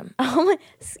embarrassing to him. Oh my,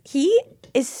 he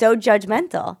is so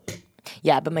judgmental.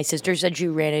 Yeah, but my sister said she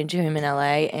ran into him in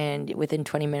LA and within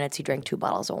 20 minutes he drank 2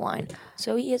 bottles of wine.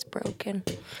 So he is broken.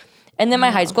 And then my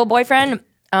high school boyfriend,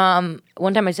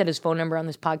 one time I said his phone number on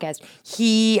this podcast.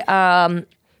 He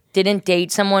didn't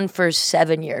date someone for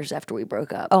 7 years after we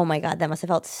broke up. Oh my God, that must have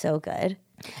felt so good.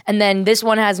 And then this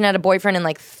one hasn't had a boyfriend in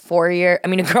like 4 years. I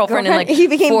mean, a girlfriend in like He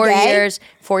became 4 gay? years.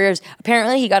 4 years.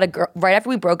 Apparently, he got a girl right after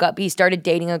we broke up. He started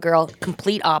dating a girl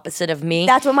complete opposite of me.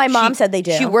 That's what my mom said they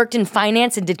do. She worked in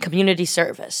finance and did community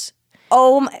service.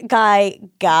 Oh my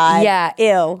God. Yeah.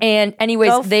 Ew. And anyways,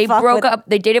 Go they fuck broke with- up.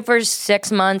 They dated for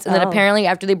 6 months, and then apparently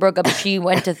after they broke up, she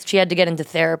had to get into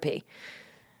therapy.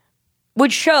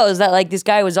 Which shows that like this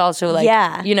guy was also like,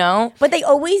 Yeah. you know? But they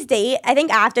always date. I think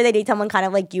after they date someone kind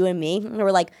of like you and me, who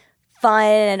are like fun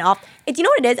and off. It's, you know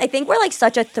what it is? I think we're like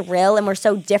such a thrill and we're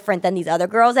so different than these other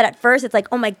girls that at first it's like,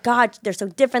 oh my God, they're so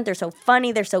different. They're so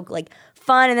funny. They're so like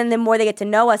fun. And then the more they get to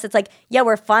know us, it's like, yeah,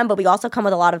 we're fun, but we also come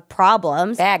with a lot of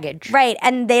problems. Baggage. Right.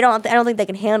 And I don't think they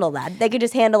can handle that. They could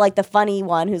just handle like the funny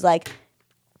one who's like,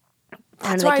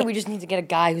 That's why we just need to get a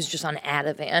guy who's just on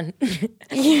Ativan.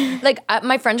 Like,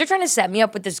 my friends are trying to set me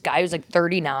up with this guy who's like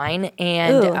 39.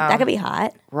 And ooh, that could be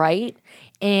hot. right?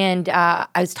 And I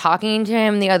was talking to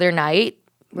him the other night.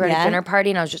 We were at Yeah. a dinner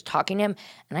party, and I was just talking to him.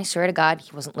 And I swear to God,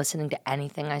 he wasn't listening to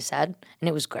anything I said. And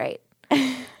it was great.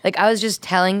 Like, I was just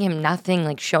telling him nothing,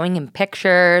 like showing him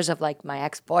pictures of like my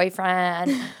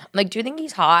ex-boyfriend. I'm like, do you think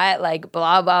he's hot? Like,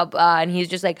 blah, blah, blah. And he's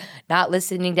just like not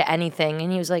listening to anything.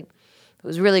 And he was like, it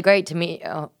was really great to meet you.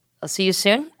 I'll see you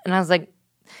soon. And I was like,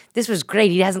 this was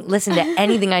great. He hasn't listened to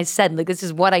anything I said. Like, this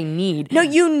is what I need. No,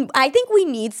 I think we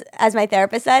need, as my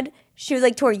therapist said, she was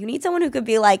like, Tori, you need someone who could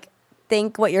be like,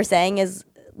 think what you're saying is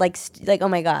like, oh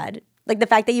my God. Like the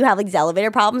fact that you have like elevator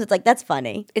problems, it's like, that's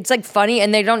funny. It's like funny,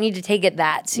 and they don't need to take it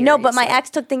that seriously. No, but my ex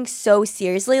took things so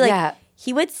seriously. Like, Yeah.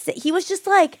 he was just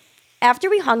like, after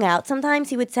we hung out sometimes,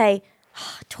 he would say,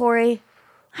 Tori,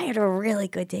 I had a really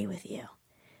good day with you.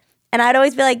 And I'd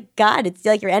always be like, God, it's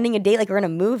like you're ending a date like we're in a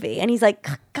movie. And he's like,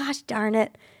 gosh darn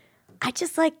it. I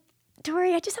just like,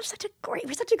 Tori, I just have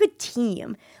we're such a good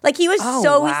team. Like he was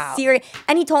serious.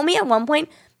 And he told me at one point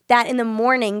that in the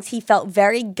mornings he felt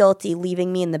very guilty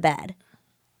leaving me in the bed.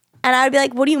 And I would be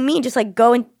like, what do you mean? Just like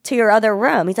go into your other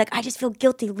room. He's like, I just feel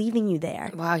guilty leaving you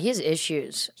there. Wow, he has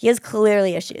issues. He has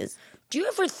clearly issues. Do you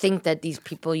ever think that these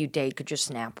people you date could just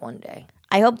snap one day?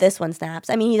 I hope this one snaps.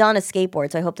 I mean, he's on a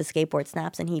skateboard, so I hope the skateboard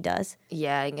snaps and he does.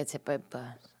 Yeah, he gets hit by a bus.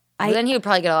 But then he would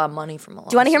probably get a lot of money from a lot.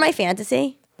 Do you want to hear my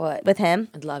fantasy? What? With him?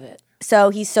 I'd love it. So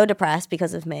he's so depressed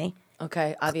because of me.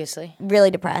 Okay, obviously. Really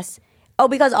depressed. Oh,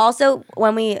 because also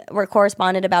when we were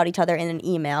corresponded about each other in an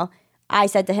email, I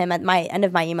said to him at my end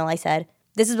of my email, I said,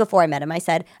 this is before I met him, I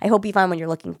said, I hope you find what you're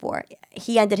looking for.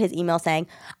 He ended his email saying,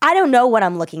 I don't know what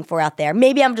I'm looking for out there.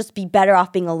 Maybe I'm just be better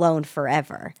off being alone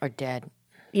forever. Or dead.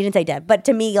 You didn't say dead, but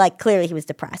to me, like, clearly he was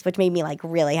depressed, which made me, like,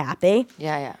 really happy.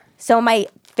 Yeah. So my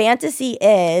fantasy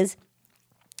is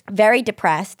very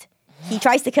depressed. He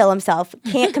tries to kill himself,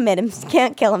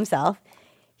 can't kill himself.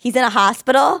 He's in a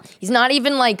hospital. He's not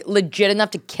even, like, legit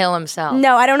enough to kill himself.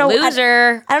 No, I don't know.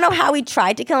 Loser. I don't know how he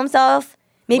tried to kill himself.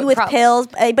 Maybe with pills,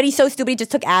 but he's so stupid he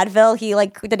just took Advil. He,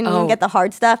 like, didn't even get the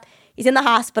hard stuff. He's in the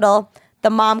hospital. The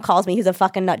mom calls me, who's a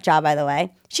fucking nut job, by the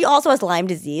way. She also has Lyme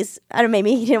disease. I don't know,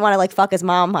 maybe he didn't want to like fuck his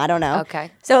mom. I don't know. Okay.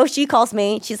 So she calls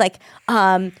me. She's like,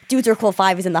 Dudes Are Cool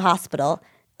 5 is in the hospital.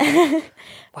 Wow.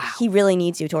 He really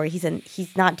needs you, Tori.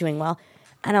 He's not doing well.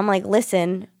 And I'm like,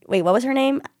 listen, wait, what was her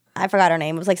name? I forgot her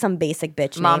name. It was like some basic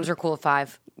bitch name. Moms Are Cool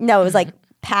 5. No, it was like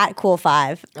Pat Cool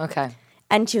 5. Okay.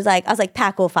 And she was like, I was like,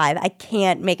 Pat Cool 5, I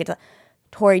can't make it to...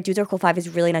 Tori, Dudes Are Cool 5 is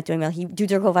really not doing well.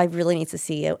 Dudes Are Cool 5 really needs to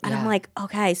see you. And I'm like,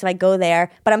 okay. So I go there.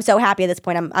 But I'm so happy at this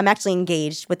point. I'm actually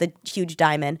engaged with a huge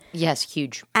diamond. Yes,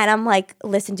 huge. And I'm like,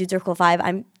 listen, Dudes Are Cool 5.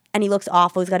 And he looks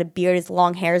awful. He's got a beard. His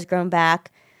long hair's grown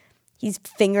back. He's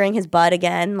fingering his butt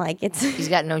again. Like it's. He's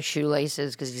got no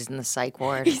shoelaces because he's in the psych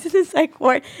ward. He's in the psych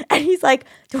ward. And he's like,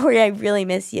 Tori, I really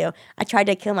miss you. I tried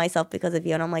to kill myself because of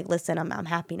you. And I'm like, listen, I'm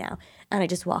happy now. And I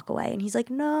just walk away. And he's like,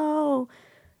 no.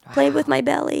 Play with my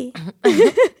belly.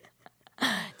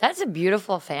 That's a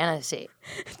beautiful fantasy.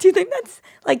 Do you think that's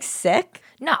like sick?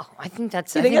 No, I think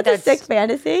that's. Do you think that's a sick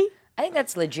fantasy? I think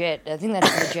that's legit. I think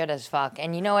that's legit as fuck.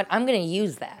 And you know what? I'm gonna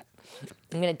use that.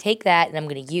 I'm gonna take that and I'm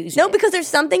gonna use it. No, because there's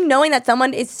something knowing that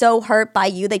someone is so hurt by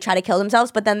you, they try to kill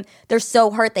themselves, but then they're so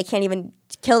hurt they can't even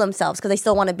kill themselves because they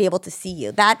still want to be able to see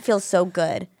you. That feels so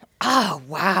good. Oh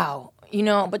wow. You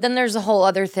know, but then there's a whole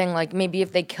other thing, like maybe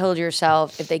if they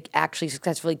actually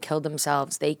successfully killed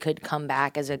themselves, they could come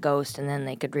back as a ghost and then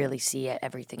they could really see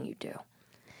everything you do.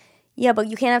 Yeah, but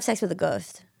you can't have sex with a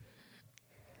ghost.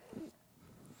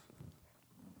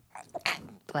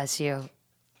 Bless you.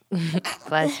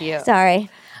 Bless you. Sorry.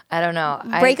 I don't know.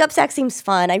 Breakup sex seems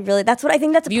fun. That's what I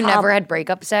think that's a You problem. never had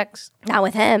breakup sex? Not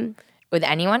with him. With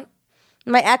anyone?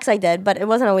 My ex I did, but it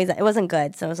wasn't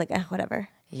good, so I was like, whatever.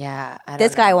 Yeah.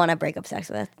 This guy I want to break up sex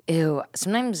with. Ew.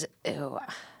 Sometimes, ew.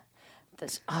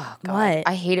 Oh, God. What?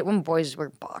 I hate it when boys wear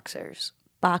boxers.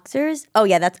 Boxers? Oh,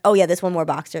 yeah, this one more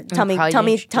boxer. Tummy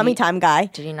time guy.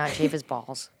 Did he not shave his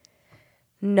balls?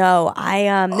 No,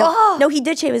 no, he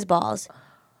did shave his balls.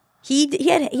 He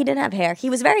didn't have hair. He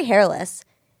was very hairless.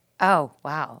 Oh,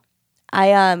 wow. He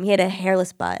had a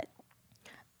hairless butt.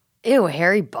 Ew,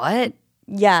 hairy butt?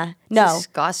 Yeah. No.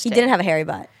 Disgusting. He didn't have a hairy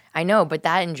butt. I know, but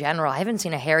that in general, I haven't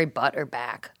seen a hairy butt or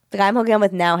back. The guy I'm hooking up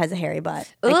with now has a hairy butt.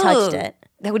 I touched it.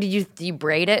 What did you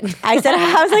braid it? I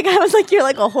was like, you're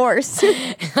like a horse.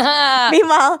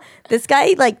 Meanwhile, this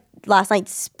guy like last night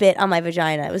spit on my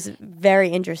vagina. It was very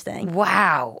interesting.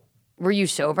 Wow. Were you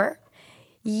sober?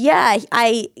 Yeah,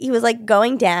 he was like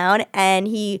going down, and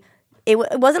it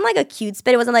wasn't like a cute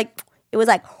spit. It was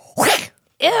like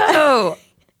Ew.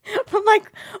 from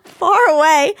like far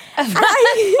away.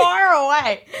 Far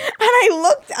away. And I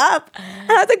looked up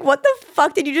and I was like, what the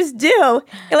fuck did you just do?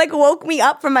 It like woke me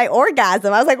up from my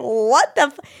orgasm. I was like, what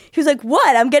the He was like,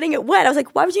 what? I'm getting it wet. I was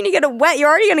like, why would you need to get it wet? You're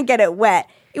already going to get it wet.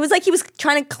 It was like he was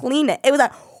trying to clean it. It was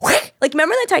like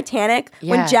remember the Titanic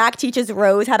when Jack teaches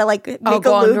Rose how to like make a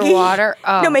loogie? Underwater?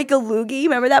 Oh. No, make a loogie.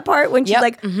 Remember that part when she's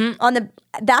like on the,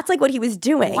 that's like what he was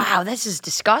doing. Wow, this is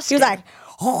disgusting. He was like,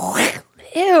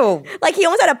 ew. Like he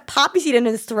almost had a poppy seed in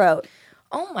his throat.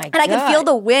 Oh my God. And I could feel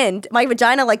the wind. My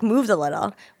vagina like moved a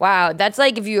little. Wow, that's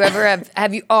like if you ever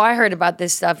have you, oh, I heard about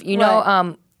this stuff. You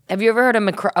know, have you ever heard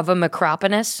of a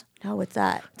macropenis? No, what's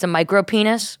that? It's a micro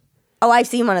penis. Oh, I've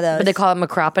seen one of those. But they call it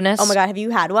macropenis. Oh my God, have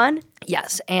you had one?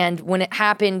 Yes, and when it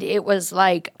happened, it was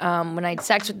like when I had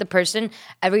sex with the person,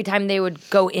 every time they would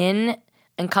go in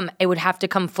and come, it would have to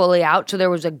come fully out, so there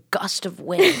was a gust of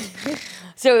wind.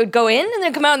 So it would go in and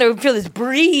then come out, and they would feel this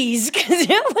breeze because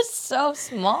it was so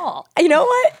small. You know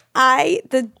what?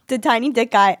 The tiny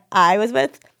dick guy I was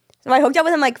with, so I hooked up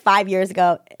with him like 5 years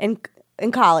ago in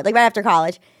college, like right after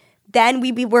college. Then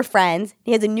we were friends.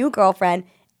 He has a new girlfriend,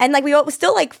 and like we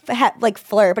still like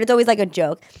flirt, but it's always like a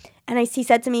joke. And he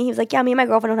said to me, he was like, yeah, me and my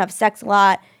girlfriend don't have sex a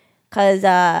lot. Because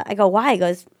I go, why? He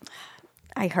goes,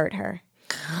 I hurt her.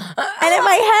 And in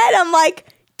my head, I'm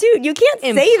like, dude, you can't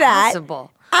say that.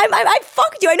 Impossible. I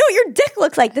fucked you. I know what your dick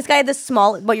looks like. This guy had this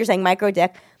small, what you're saying, micro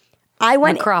dick.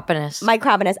 Micropenis.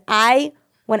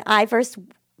 When I first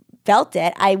felt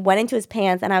it, I went into his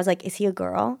pants and I was like, is he a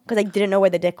girl? Because I didn't know where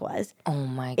the dick was. Oh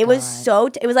my God. It was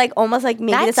it was like almost like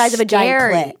maybe the size of a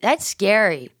giant clit. That's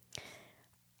scary.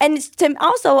 And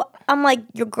also, I'm like,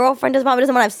 your girlfriend probably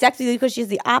doesn't want to have sex with you because she has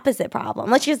the opposite problem.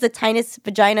 Unless she has the tiniest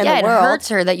vagina in the world. Yeah, it hurts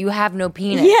her that you have no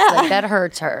penis. Yeah. Like, that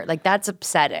hurts her. Like, that's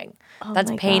upsetting.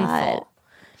 That's painful.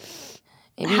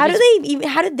 God.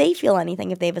 How did they feel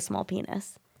anything if they have a small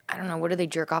penis? I don't know. What do they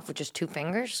jerk off with, just 2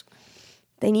 fingers?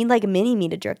 They need like a mini-me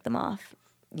to jerk them off.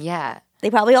 Yeah. They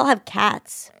probably all have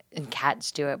cats. And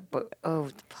cats do it, but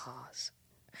pause.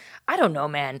 I don't know,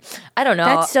 man. I don't know.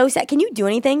 That's so sad. Can you do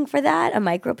anything for that? A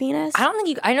micro penis? I don't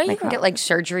think I know you can get like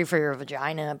surgery for your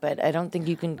vagina, but I don't think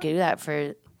you can do that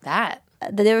for that.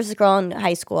 There was this girl in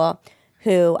high school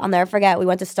who, I'll never forget, we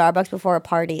went to Starbucks before a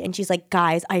party, and she's like,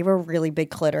 guys, I have a really big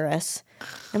clitoris.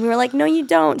 And we were like, no, you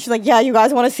don't. She's like, yeah, you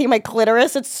guys want to see my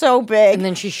clitoris? It's so big. And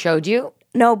then she showed you?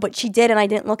 No, but she did, and I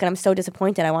didn't look, and I'm so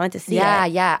disappointed. I wanted to see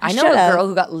it. Yeah. I know a girl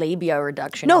who got labia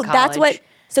reduction in college. that's what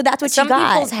she got. Some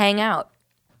people's hang out.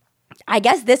 I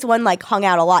guess this one like hung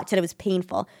out a lot, said it was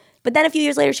painful. But then a few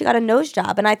years later, she got a nose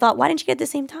job, and I thought, why didn't she get it at the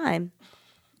same time?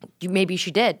 Maybe she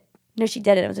did. No, she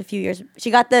did it. It was a few years. She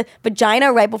got the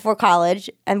vagina right before college,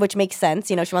 and which makes sense.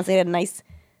 You know, she wants to get a nice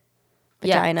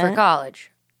vagina. Yeah, for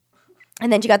college.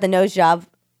 And then she got the nose job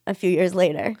a few years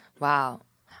later. Wow.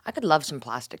 I could love some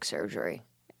plastic surgery.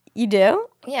 You do?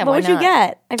 Yeah, What why would you not?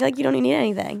 get? I feel like you don't need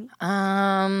anything.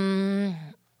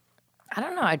 I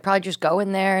don't know. I'd probably just go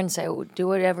in there and say, do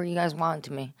whatever you guys want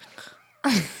to me.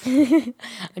 I'd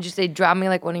just say, drop me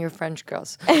like one of your French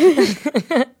girls.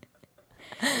 I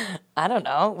don't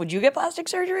know. Would you get plastic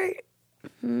surgery?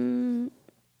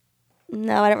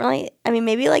 No, I don't really. I mean,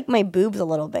 maybe like my boobs a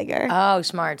little bigger. Oh,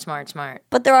 smart.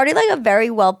 But they're already like a very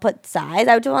well put size.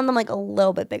 I would want them like a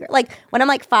little bit bigger. Like when I'm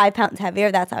like 5 pounds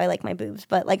heavier, that's how I like my boobs.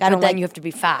 But like I don't. But then like, you have to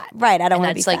be fat. Right, I don't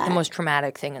want to be That's like fat. the most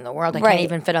traumatic thing in the world. I Right. can't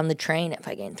even fit on the train if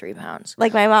I gain 3 pounds.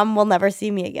 Like my mom will never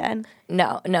see me again.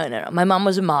 No. My mom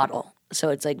was a model, so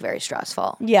it's like very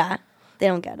stressful. Yeah, they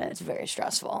don't get it. It's very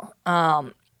stressful.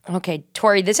 Okay,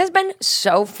 Tori, this has been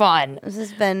so fun. This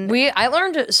has been. I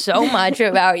learned so much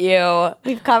about you.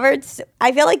 We've covered.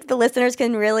 I feel like the listeners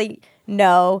can really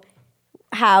know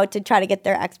how to try to get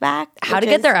their ex back. How to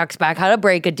get their ex back, how to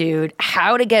break a dude,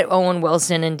 how to get Owen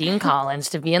Wilson and Dean Collins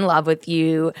to be in love with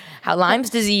you, how Lyme's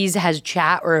disease has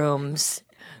chat rooms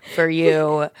for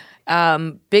you,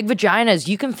 big vaginas,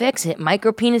 you can fix it.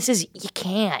 Micro penises, you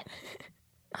can't.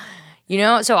 You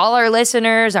know, so all our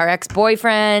listeners, our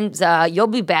ex-boyfriends, you'll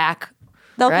be back.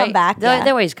 They'll right? come back. They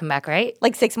always come back, right?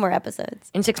 Like 6 more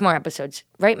episodes. In 6 more episodes,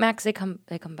 right, Max? They come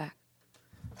back.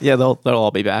 Yeah, they'll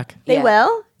all be back. They Yeah.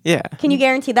 will? Yeah. Can you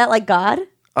guarantee that like God?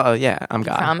 Oh yeah, I'm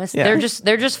God. Promise. Yeah.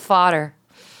 They're just fodder.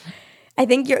 I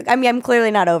think I'm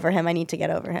clearly not over him. I need to get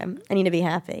over him. I need to be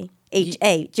happy.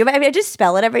 H-A. Do you ever, if I just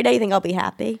spell it every day, you think I'll be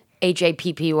happy?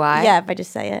 HAPPY. Yeah, if I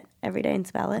just say it every day and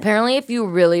spell it. Apparently, if you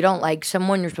really don't like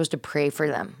someone, you're supposed to pray for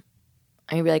them.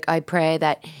 And you'd be like, I pray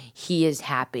that he is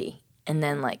happy. And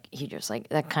then, like, he just, like,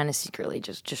 that kind of secretly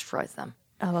just destroys them.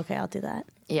 Oh, okay, I'll do that.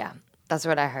 Yeah, that's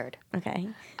what I heard. Okay.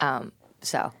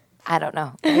 So, I don't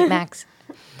know. Right, Max?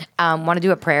 Want to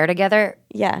do a prayer together?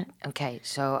 Yeah. Okay,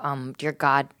 so, dear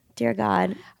God, Dear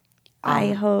God,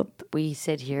 I hope we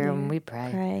sit here and we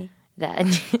pray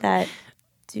that that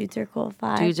Dudes Are Cool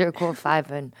 5. Dudes Are Cool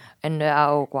 5 and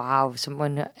oh wow,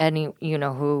 someone you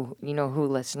know who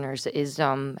listeners is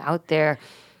out there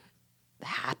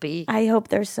happy. I hope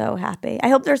they're so happy. I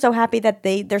hope they're so happy that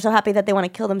they're so happy that they want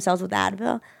to kill themselves with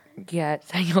Advil. Yes,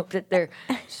 I hope that they're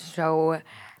so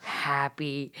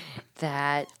happy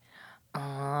that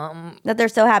That they're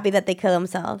so happy that they kill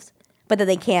themselves. but that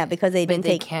they can't because they But didn't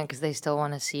they take. can't because they still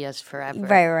want to see us forever.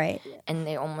 Right. And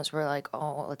they almost were like,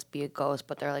 oh, let's be a ghost.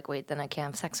 But they're like, wait, then I can't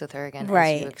have sex with her again.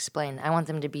 Right. As you explained. I want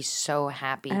them to be so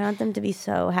happy. I want them to be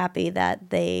so happy that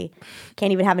they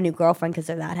can't even have a new girlfriend because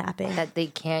they're that happy. That they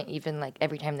can't even, like,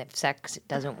 every time they have sex, it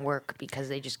doesn't work because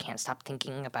they just can't stop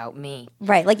thinking about me.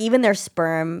 Right. Like, even their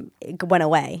sperm went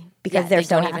away because they're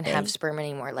so don't happy. even have sperm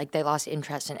anymore. Like, they lost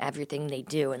interest in everything they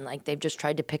do. And, like, they've just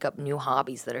tried to pick up new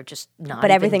hobbies that are just not But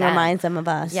even everything them. reminds them of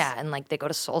us. Yeah, and, like, they go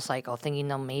to Soul Cycle thinking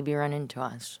they'll maybe run into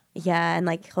us. Yeah, and,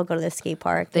 like, he'll go to the skate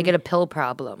park. They get a pill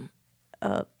problem.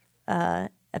 A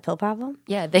pill problem?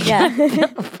 Yeah, they get a pill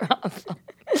problem.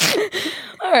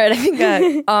 All right, I think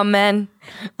amen.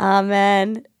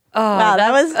 Amen. Oh, Wow,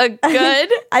 that was a good.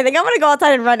 I think I'm going to go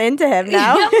outside and run into him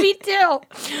now. Yeah, me too.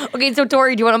 Okay, so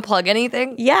Tori, do you want to plug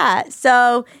anything? Yeah,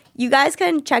 so you guys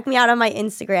can check me out on my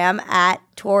Instagram at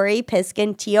Tori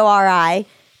Piskin,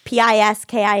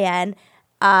 ToriPiskin.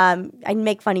 I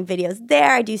make funny videos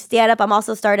there. I do stand-up. I'm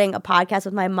also starting a podcast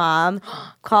with my mom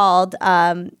called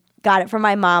Got It From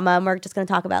My Mama, and we're just going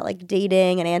to talk about, like,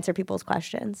 dating and answer people's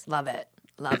questions. Love it.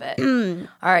 Love it.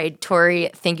 All right,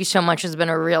 Tori, thank you so much. It's been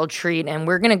a real treat. And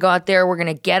we're going to go out there. We're going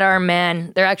to get our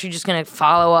men. They're actually just going to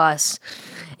follow us.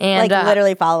 And Like,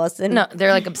 literally follow us. No,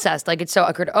 they're like obsessed. Like, it's so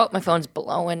awkward. Oh, my phone's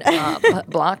blowing up.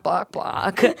 Block.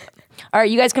 All right,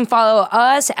 you guys can follow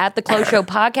us at The Close Show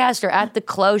Podcast or at The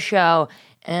Close Show.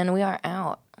 And we are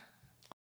out.